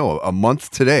 if you didn't know, a month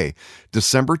today,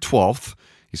 December 12th.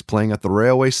 He's playing at the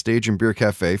Railway Stage and Beer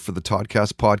Cafe for the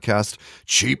Toddcast podcast,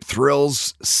 Cheap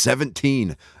Thrills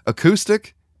 17.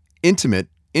 Acoustic, intimate,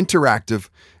 interactive.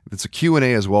 It's a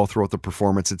Q&A as well throughout the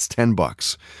performance. It's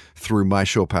 $10 through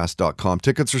myshowpass.com.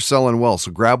 Tickets are selling well,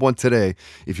 so grab one today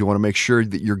if you want to make sure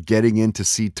that you're getting in to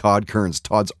see Todd Kearns.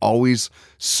 Todd's always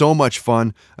so much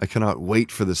fun. I cannot wait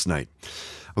for this night.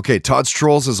 Okay, Todd's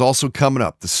Trolls is also coming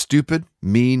up. The stupid,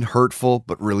 mean, hurtful,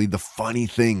 but really the funny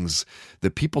things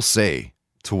that people say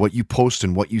to what you post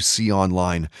and what you see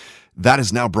online. That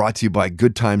is now brought to you by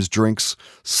Good Times Drinks.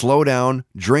 Slow down,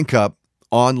 drink up,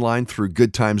 online through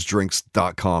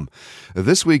goodtimesdrinks.com.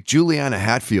 This week, Juliana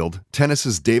Hatfield,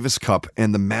 tennis's Davis Cup,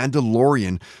 and the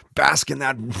Mandalorian bask in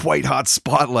that white-hot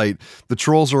spotlight. The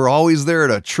Trolls are always there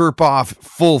to chirp off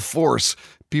full force.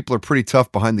 People are pretty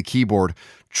tough behind the keyboard.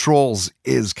 Trolls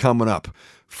is coming up.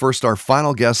 First, our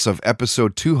final guests of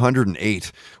episode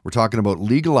 208. We're talking about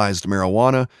legalized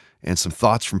marijuana and some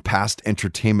thoughts from past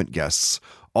entertainment guests,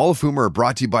 all of whom are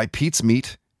brought to you by Pete's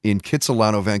Meat in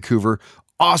Kitsilano, Vancouver.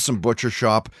 Awesome butcher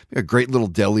shop, a great little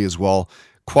deli as well.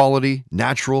 Quality,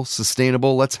 natural,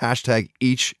 sustainable. Let's hashtag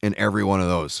each and every one of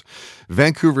those.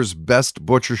 Vancouver's best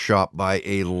butcher shop by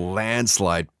a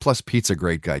landslide. Plus, Pete's a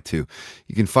great guy too.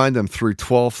 You can find them through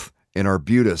 12th in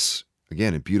Arbutus,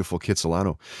 again in beautiful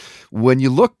Kitsilano. When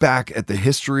you look back at the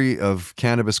history of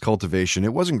cannabis cultivation,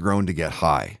 it wasn't grown to get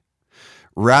high.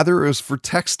 Rather, it was for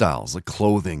textiles like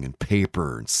clothing and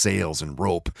paper and sails and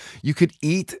rope. You could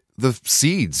eat the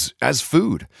seeds as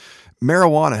food.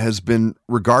 Marijuana has been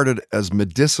regarded as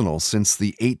medicinal since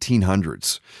the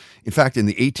 1800s. In fact, in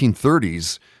the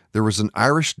 1830s, there was an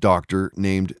Irish doctor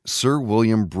named Sir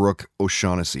William Brooke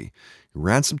O'Shaughnessy. He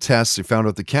ran some tests. He found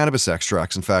out that cannabis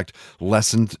extracts, in fact,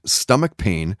 lessened stomach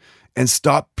pain and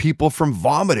stopped people from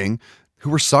vomiting who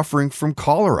were suffering from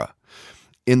cholera.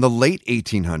 In the late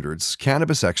 1800s,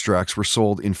 cannabis extracts were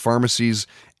sold in pharmacies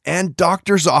and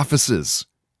doctors' offices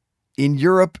in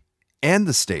Europe and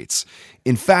the States.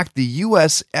 In fact, the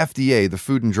U.S. FDA, the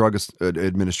Food and Drug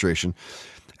Administration,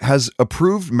 has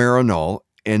approved Marinol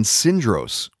and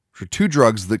Syndros, for two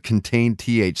drugs that contain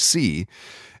THC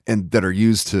and that are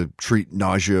used to treat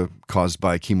nausea caused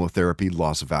by chemotherapy,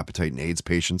 loss of appetite in AIDS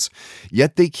patients.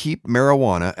 Yet they keep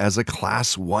marijuana as a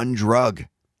class 1 drug.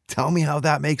 Tell me how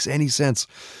that makes any sense.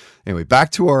 Anyway,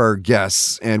 back to our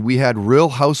guests, and we had Real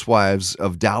Housewives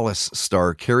of Dallas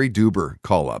star Carrie Duber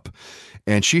call up,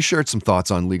 and she shared some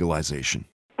thoughts on legalization.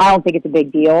 I don't think it's a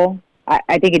big deal.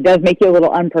 I think it does make you a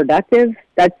little unproductive.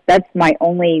 That's the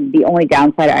only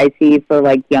downside I see for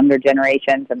like younger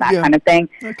generations and that kind of thing.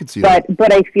 I can see that.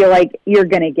 But I feel like you're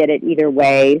going to get it either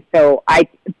way. So I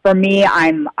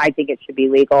think it should be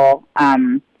legal.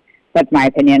 That's my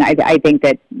opinion. I think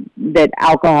that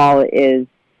alcohol is,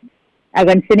 as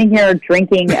I'm sitting here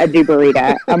drinking a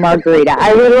Duberita, a margarita,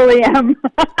 I literally am.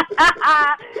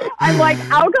 I'm like,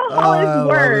 alcohol is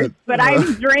worse, but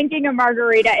I'm drinking a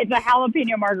margarita. It's a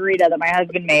jalapeno margarita that my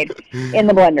husband made in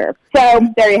the blender. So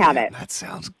there you have it. That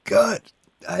sounds good.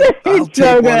 I'll It's take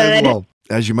so one as good. well.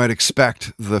 As you might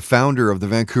expect, the founder of the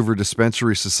Vancouver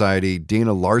Dispensary Society,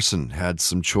 Dana Larson, had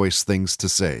some choice things to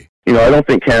say. You know, I don't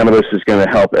think cannabis is going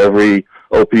to help every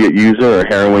opiate user or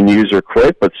heroin user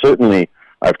quit, but certainly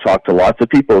I've talked to lots of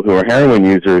people who are heroin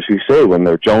users who say when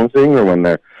they're jonesing or when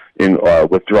they're in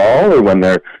withdrawal or when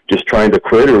they're just trying to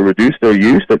quit or reduce their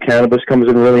use, that cannabis comes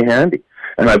in really handy.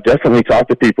 And I've definitely talked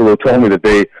to people who told me that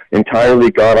they entirely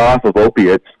got off of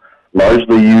opiates,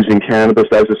 largely using cannabis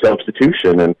as a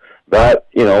substitution. And that,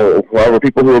 you know, however,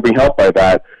 people who are being helped by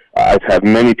that, I've had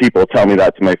many people tell me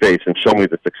that to my face and show me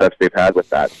the success they've had with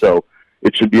that. So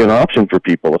it should be an option for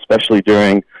people, especially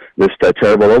during this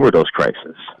terrible overdose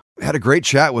crisis. Had a great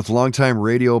chat with longtime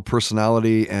radio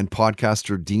personality and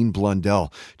podcaster Dean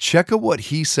Blundell. Check out what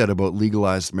he said about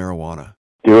legalized marijuana.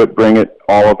 Do it, bring it,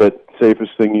 all of it.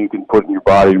 Safest thing you can put in your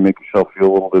body to make yourself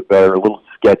feel a little bit better. A little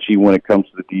sketchy when it comes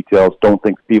to the details. Don't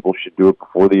think people should do it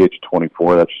before the age of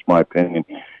 24. That's just my opinion,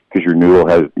 because your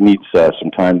noodle needs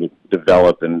some time to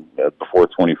develop, and before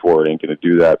 24, it ain't going to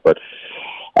do that. But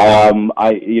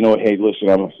hey, listen,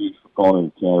 I'm a huge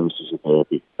proponent of cannabis as a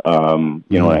therapy.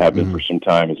 I have been for some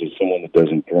time. As someone that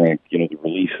doesn't drink, the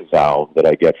release valve that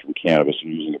I get from cannabis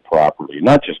and using it properly,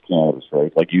 not just cannabis,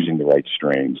 right? Like using the right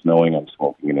strains, knowing I'm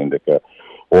smoking an indica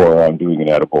or I'm doing an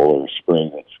edible or a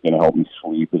spring that's going to help me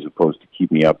sleep as opposed to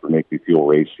keep me up or make me feel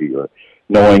racy, or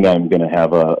knowing I'm going to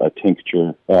have a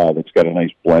tincture that's got a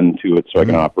nice blend to it so I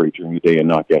can operate during the day and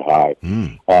not get high,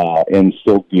 and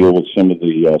still deal with some of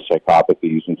the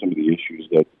psychopathies and some of the issues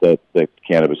that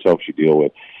cannabis helps you deal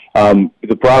with.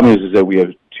 The problem is that we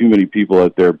have too many people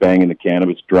out there banging the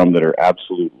cannabis drum that are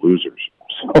absolute losers.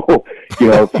 So,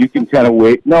 if you can kind of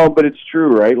wait. No, but it's true,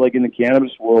 right? Like in the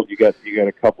cannabis world, you got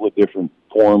a couple of different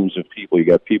forms of people. You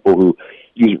got people who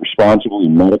use it responsibly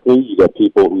medically. You got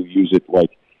people who use it like,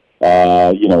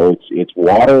 it's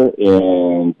water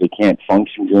and they can't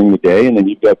function during the day. And then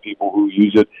you've got people who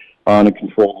use it on a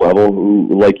controlled level, who,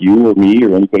 like you or me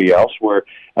or anybody else, where,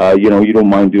 you don't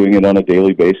mind doing it on a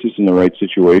daily basis in the right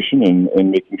situation and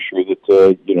making sure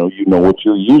that, you know what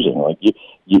you're using. Like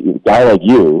a guy like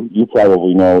you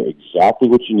probably know exactly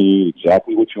what you need,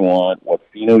 exactly what you want, what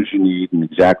phenos you need, and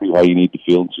exactly how you need to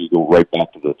feel, and so you go right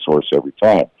back to the source every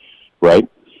time, right?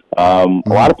 A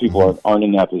lot of people aren't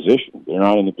in that position. They're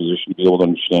not in the position to be able to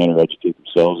understand or educate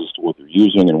themselves as to what they're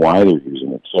using and why they're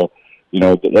using it. So,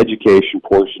 the education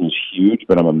portion is huge,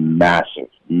 but I'm a massive,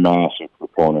 massive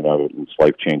proponent of it, and it's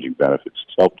life-changing benefits.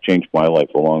 It's helped change my life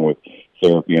along with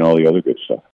therapy and all the other good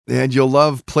stuff. And you'll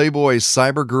love Playboy's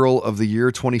Cyber Girl of the Year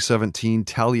 2017,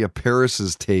 Talia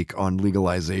Paris's take on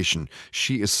legalization.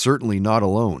 She is certainly not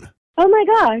alone. Oh my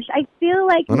gosh, I feel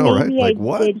like maybe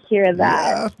right? I did hear that.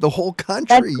 Yeah, the whole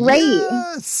country. That's great.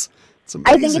 Yes. It's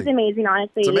amazing. I think it's amazing,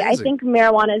 honestly. It's amazing. I think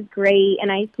marijuana is great,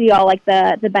 and I see all like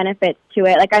the benefits to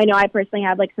it. Like I know I personally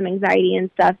have like some anxiety and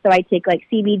stuff, so I take like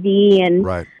CBD and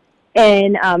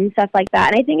stuff like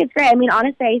that. And I think it's great. I mean,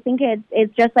 honestly, I think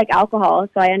it's just like alcohol.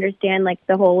 So I understand like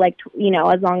the whole like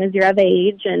as long as you're of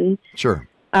age and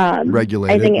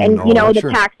regulated. I think and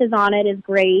the taxes on it is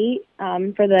great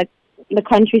for the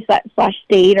country /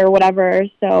 state or whatever.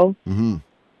 So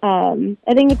I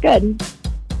think it's good.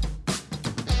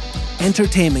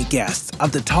 Entertainment guests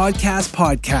of the Toddcast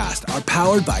podcast are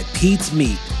powered by Pete's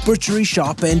Meat, Butchery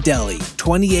Shop and Deli,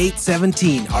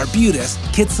 2817 Arbutus,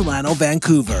 Kitsilano,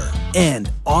 Vancouver,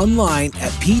 and online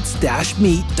at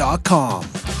petes-meat.com.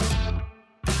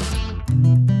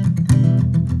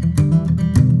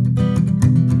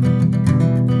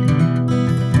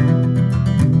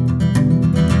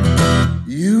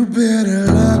 You better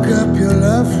lock up your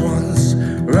loved ones,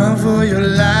 run for your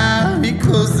life,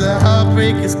 because the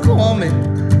heartbreak is coming.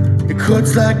 It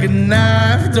cuts like a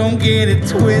knife, don't get it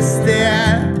twisted,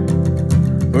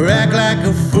 or act like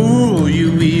a fool.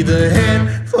 You either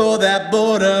head for that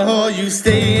border or you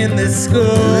stay in this school.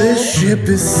 This ship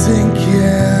is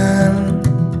sinking,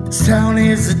 this town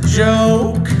is a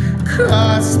joke,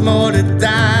 Costs more to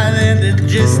die than to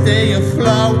just stay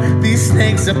afloat. These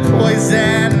snakes are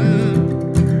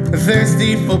poison,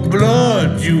 thirsty for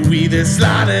blood. You either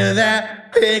slaughter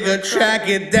that pig or track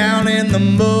it down in the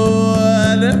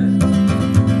mud.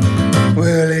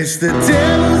 Well, it's the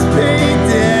devil's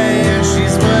payday, and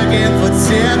she's working for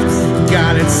tips.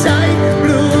 Got a tight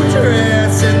blue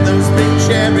dress and those big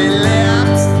cherry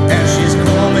lips, and she's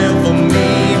coming for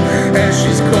me, and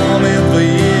she's coming for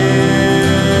you.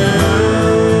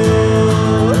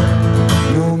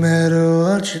 No matter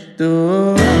what you do.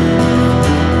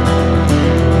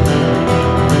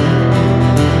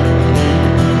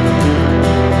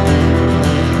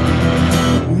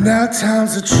 Now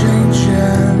times are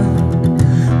changing.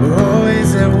 We're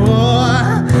always at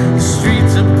war. The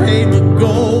streets are paved with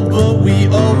gold, but we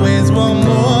always want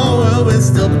more. Well, we're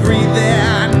still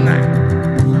breathing.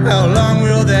 How long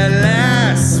will that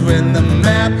last when the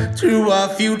map to our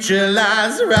future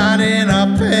lies right in our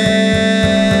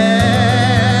path?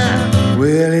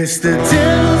 Well, it's the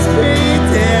devil's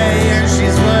payday, and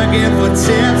she's working for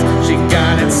tips. She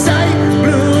got a tight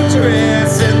blue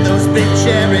dress and those big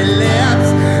cherry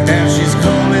lips, and she's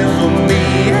coming for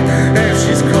me, and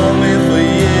she's coming for you.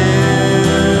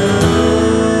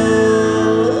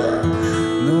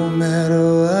 No matter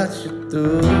what you do.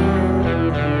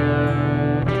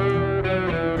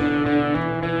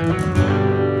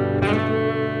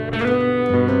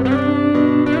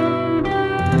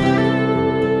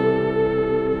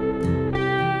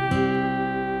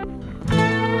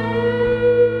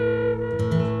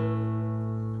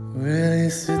 Really,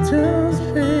 it's the devil's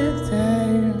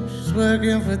payday. She's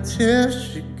working for tips.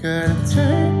 She got a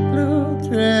tight blue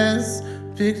dress,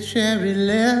 big cherry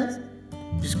lips.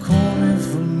 She's coming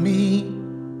for me,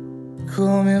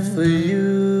 coming for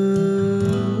you.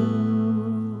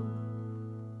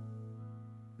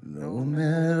 No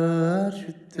matter what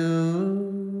you do.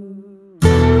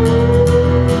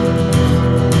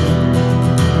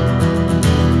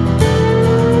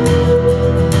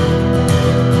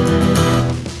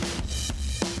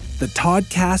 The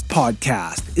Toddcast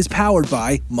podcast is powered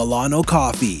by Milano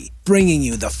Coffee, bringing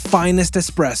you the finest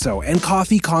espresso and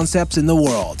coffee concepts in the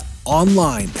world.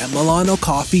 Online at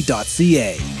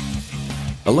milanocoffee.ca.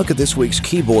 A look at this week's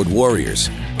keyboard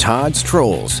warriors, Todd's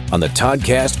Trolls, on the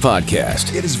Toddcast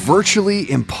podcast. It is virtually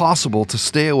impossible to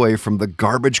stay away from the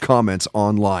garbage comments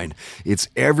online. It's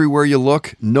everywhere you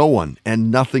look, no one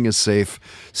and nothing is safe.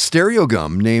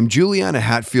 Stereogum named Juliana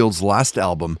Hatfield's last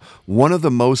album one of the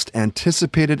most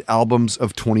anticipated albums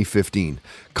of 2015.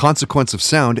 Consequence of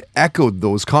Sound echoed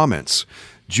those comments.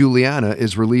 Juliana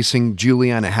is releasing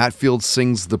Juliana Hatfield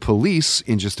Sings the Police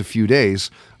in just a few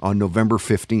days on November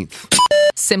 15th.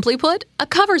 Simply put, a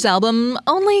covers album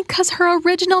only because her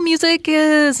original music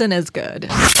isn't as good.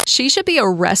 She should be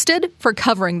arrested for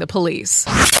covering the police.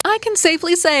 I can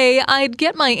safely say I'd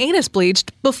get my anus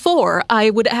bleached before I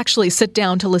would actually sit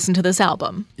down to listen to this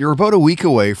album. You're about a week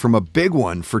away from a big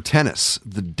one for tennis.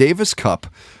 The Davis Cup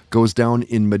goes down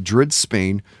in Madrid,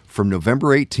 Spain from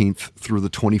November 18th through the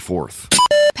 24th.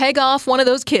 Peg off one of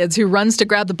those kids who runs to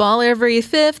grab the ball every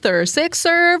fifth or sixth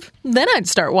serve, then I'd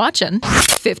start watching.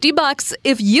 $50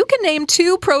 if you can name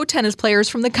 2 pro tennis players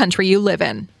from the country you live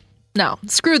in. No,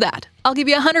 screw that. I'll give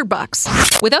you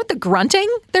 $100. Without the grunting,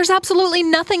 there's absolutely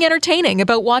nothing entertaining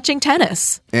about watching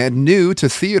tennis. And new to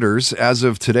theaters as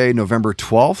of today, November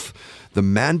 12th, The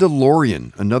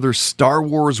Mandalorian, another Star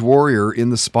Wars warrior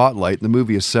in the spotlight. The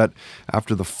movie is set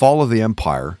after the fall of the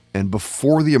Empire and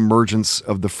before the emergence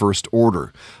of the First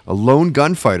Order. A lone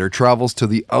gunfighter travels to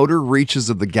the outer reaches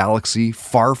of the galaxy,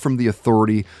 far from the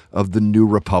authority of the New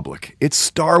Republic. It's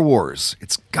Star Wars.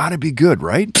 It's gotta be good,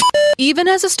 right? Even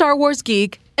as a Star Wars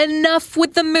geek, enough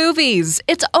with the movies.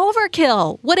 It's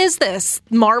overkill. What is this?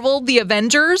 Marvel, the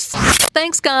Avengers?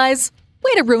 Thanks, guys.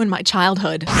 Way to ruin my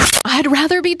childhood. I'd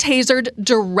rather be tasered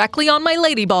directly on my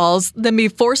lady balls than be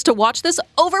forced to watch this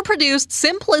overproduced,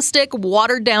 simplistic,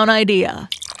 watered-down idea.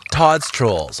 Todd's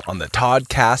Trolls on the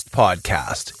Toddcast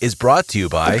podcast is brought to you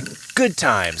by Good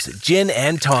Times Gin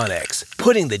and Tonics,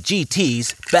 putting the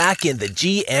GTs back in the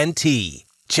GNT.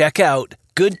 Check out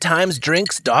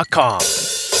goodtimesdrinks.com.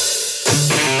 This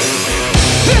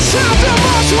time the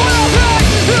most will break,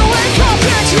 the way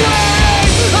capitulate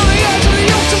on the edge of the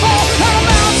octopus, and I'm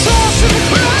outsourcing the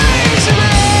crazy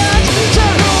man. To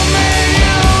whom may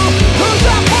you, who's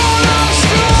that born on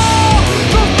straw?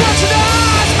 The butchered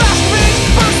eyes, masterpiece,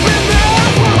 must been there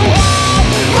for a while.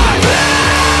 My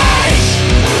face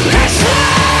is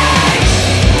fake.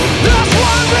 There's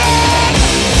one breath,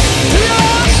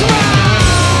 your smile.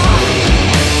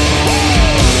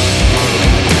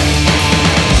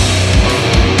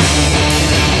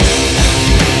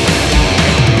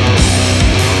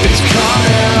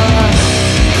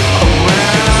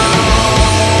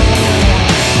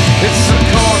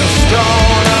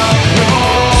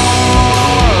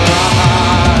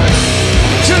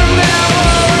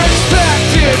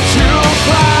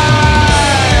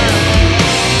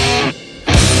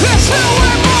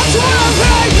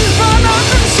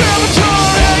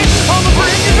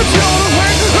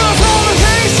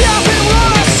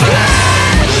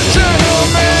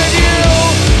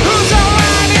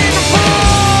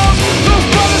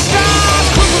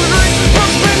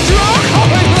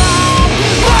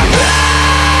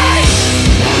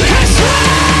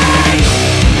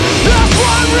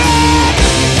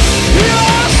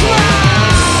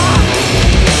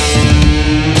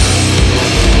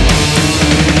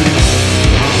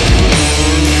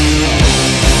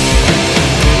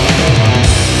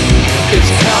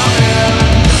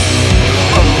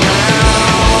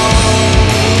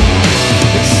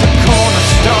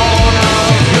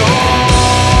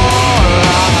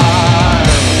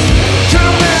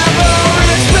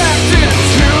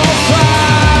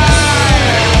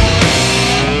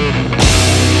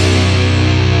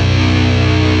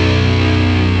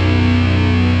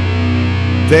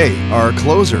 They are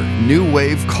Closer. New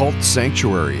Wave Cult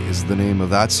Sanctuary is the name of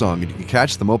that song. And you can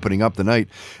catch them opening up the night.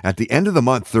 At the end of the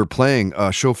month, they're playing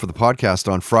a show for the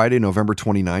podcast on Friday, November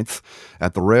 29th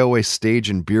at the Railway Stage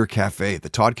and Beer Cafe. The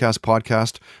Toddcast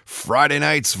Podcast, Friday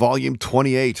nights, Volume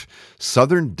 28.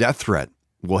 Southern Death Threat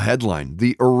will headline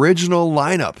the original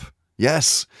lineup.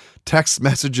 Yes, text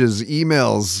messages,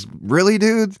 emails. Really,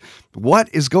 dude?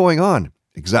 What is going on?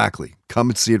 Exactly. Come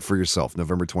and see it for yourself,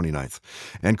 November 29th.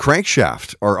 And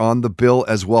Crankshaft are on the bill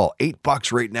as well.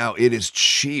 $8 right now. It is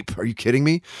cheap. Are you kidding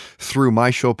me? Through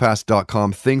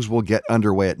myshowpass.com. Things will get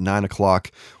underway at 9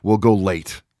 o'clock. We'll go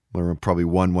late. Or probably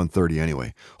 1:30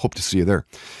 anyway. Hope to see you there.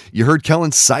 You heard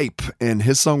Kellen Sipe, and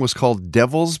his song was called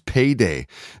Devil's Payday.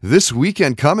 This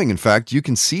weekend coming, in fact, you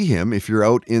can see him if you're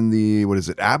out in the,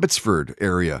 Abbotsford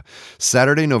area.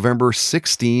 Saturday, November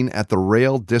 16 at the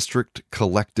Rail District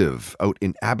Collective out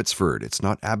in Abbotsford. It's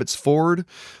not Abbotsford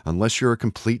unless you're a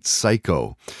complete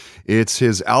psycho. It's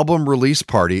his album release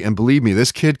party, and believe me,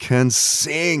 this kid can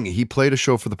sing. He played a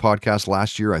show for the podcast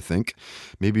last year, I think.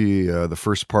 Maybe the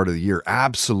first part of the year.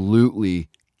 Absolutely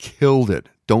killed it.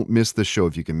 Don't miss this show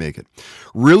if you can make it.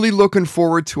 Really looking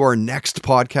forward to our next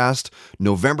podcast,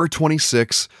 November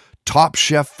 26th. Top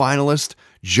Chef finalist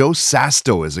Joe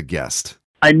Sasto is a guest.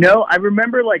 I know. I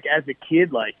remember, as a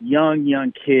kid,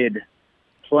 young kid,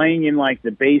 playing in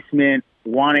the basement,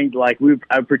 wanting I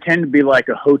would pretend to be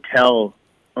a hotel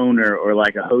owner or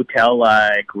a hotel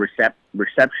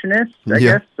receptionist, I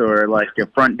guess, or a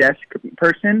front desk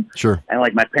person. Sure.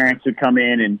 And my parents would come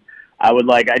in, and I would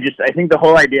I think the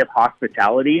whole idea of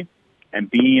hospitality and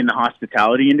being in the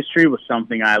hospitality industry was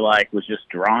something I was just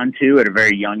drawn to at a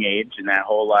very young age, and that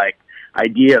whole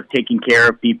idea of taking care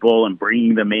of people and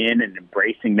bringing them in and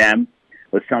embracing them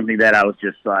was something that I was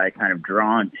just kind of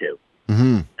drawn to.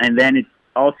 Mm-hmm. And then it's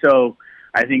also,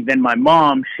 I think then my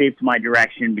mom shaped my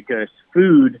direction because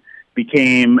food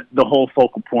became the whole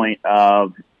focal point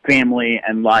of family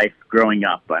and life growing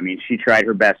up. I mean, she tried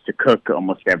her best to cook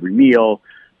almost every meal,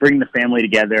 bring the family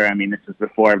together. I mean, this was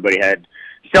before everybody had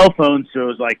cell phones, so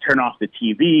it was turn off the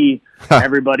TV,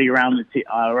 everybody around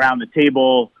the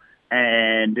table,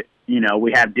 and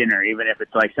we have dinner, even if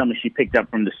it's something she picked up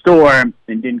from the store and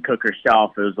didn't cook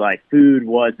herself. It was food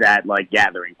was that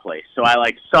gathering place. So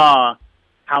I saw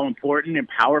how important and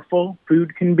powerful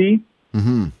food can be.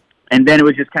 Mm-hmm. And then it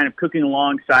was just kind of cooking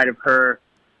alongside of her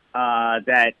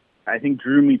that I think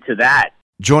drew me to that.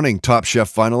 Joining Top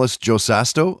Chef finalist Joe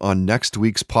Sasto on next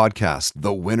week's podcast,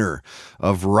 the winner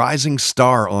of Rising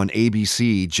Star on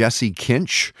ABC, Jesse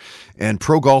Kinch, and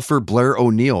pro golfer Blair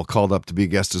O'Neill called up to be a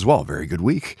guest as well. Very good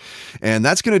week. And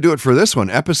that's going to do it for this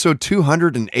one, episode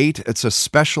 208. It's a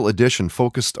special edition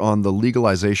focused on the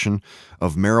legalization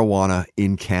of marijuana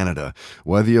in Canada.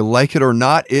 Whether you like it or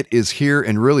not, it is here,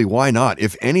 and really, why not?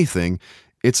 If anything,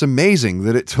 it's amazing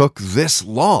that it took this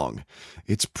long.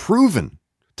 It's proven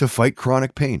to fight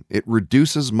chronic pain. It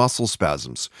reduces muscle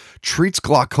spasms, treats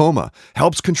glaucoma,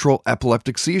 helps control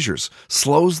epileptic seizures,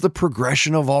 slows the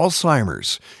progression of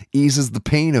Alzheimer's, eases the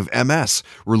pain of MS,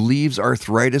 relieves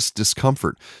arthritis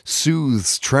discomfort,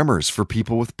 soothes tremors for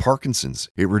people with Parkinson's.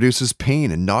 It reduces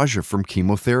pain and nausea from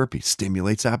chemotherapy,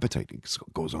 stimulates appetite. It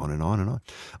goes on and on and on.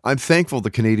 I'm thankful the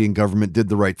Canadian government did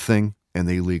the right thing and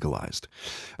they legalized.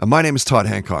 My name is Todd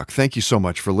Hancock. Thank you so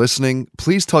much for listening.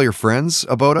 Please tell your friends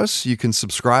about us. You can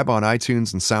subscribe on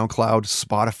iTunes and SoundCloud,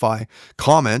 Spotify,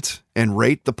 comment, and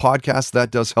rate the podcast.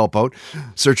 That does help out.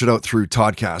 Search it out through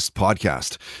Toddcast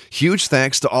Podcast. Huge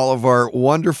thanks to all of our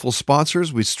wonderful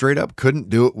sponsors. We straight up couldn't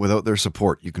do it without their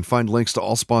support. You can find links to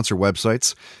all sponsor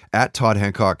websites at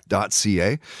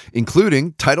toddhancock.ca,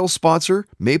 including title sponsor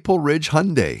Maple Ridge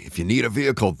Hyundai. If you need a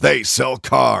vehicle, they sell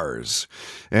cars.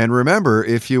 And remember,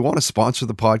 if you want to sponsor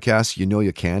the podcast, you know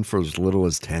you can for as little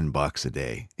as $10 a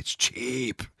day. It's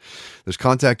cheap. There's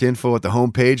contact info at the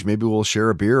homepage. Maybe we'll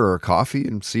share a beer or a coffee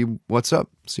and see what's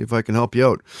up. See if I can help you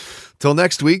out. Till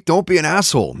next week, don't be an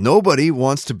asshole. Nobody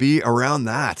wants to be around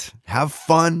that. Have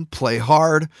fun, play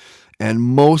hard, and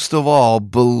most of all,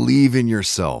 believe in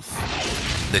yourself.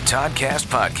 The Toddcast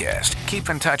Podcast. Keep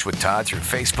in touch with Todd through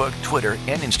Facebook, Twitter,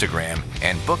 and Instagram,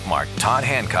 and bookmark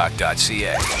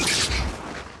toddhancock.ca.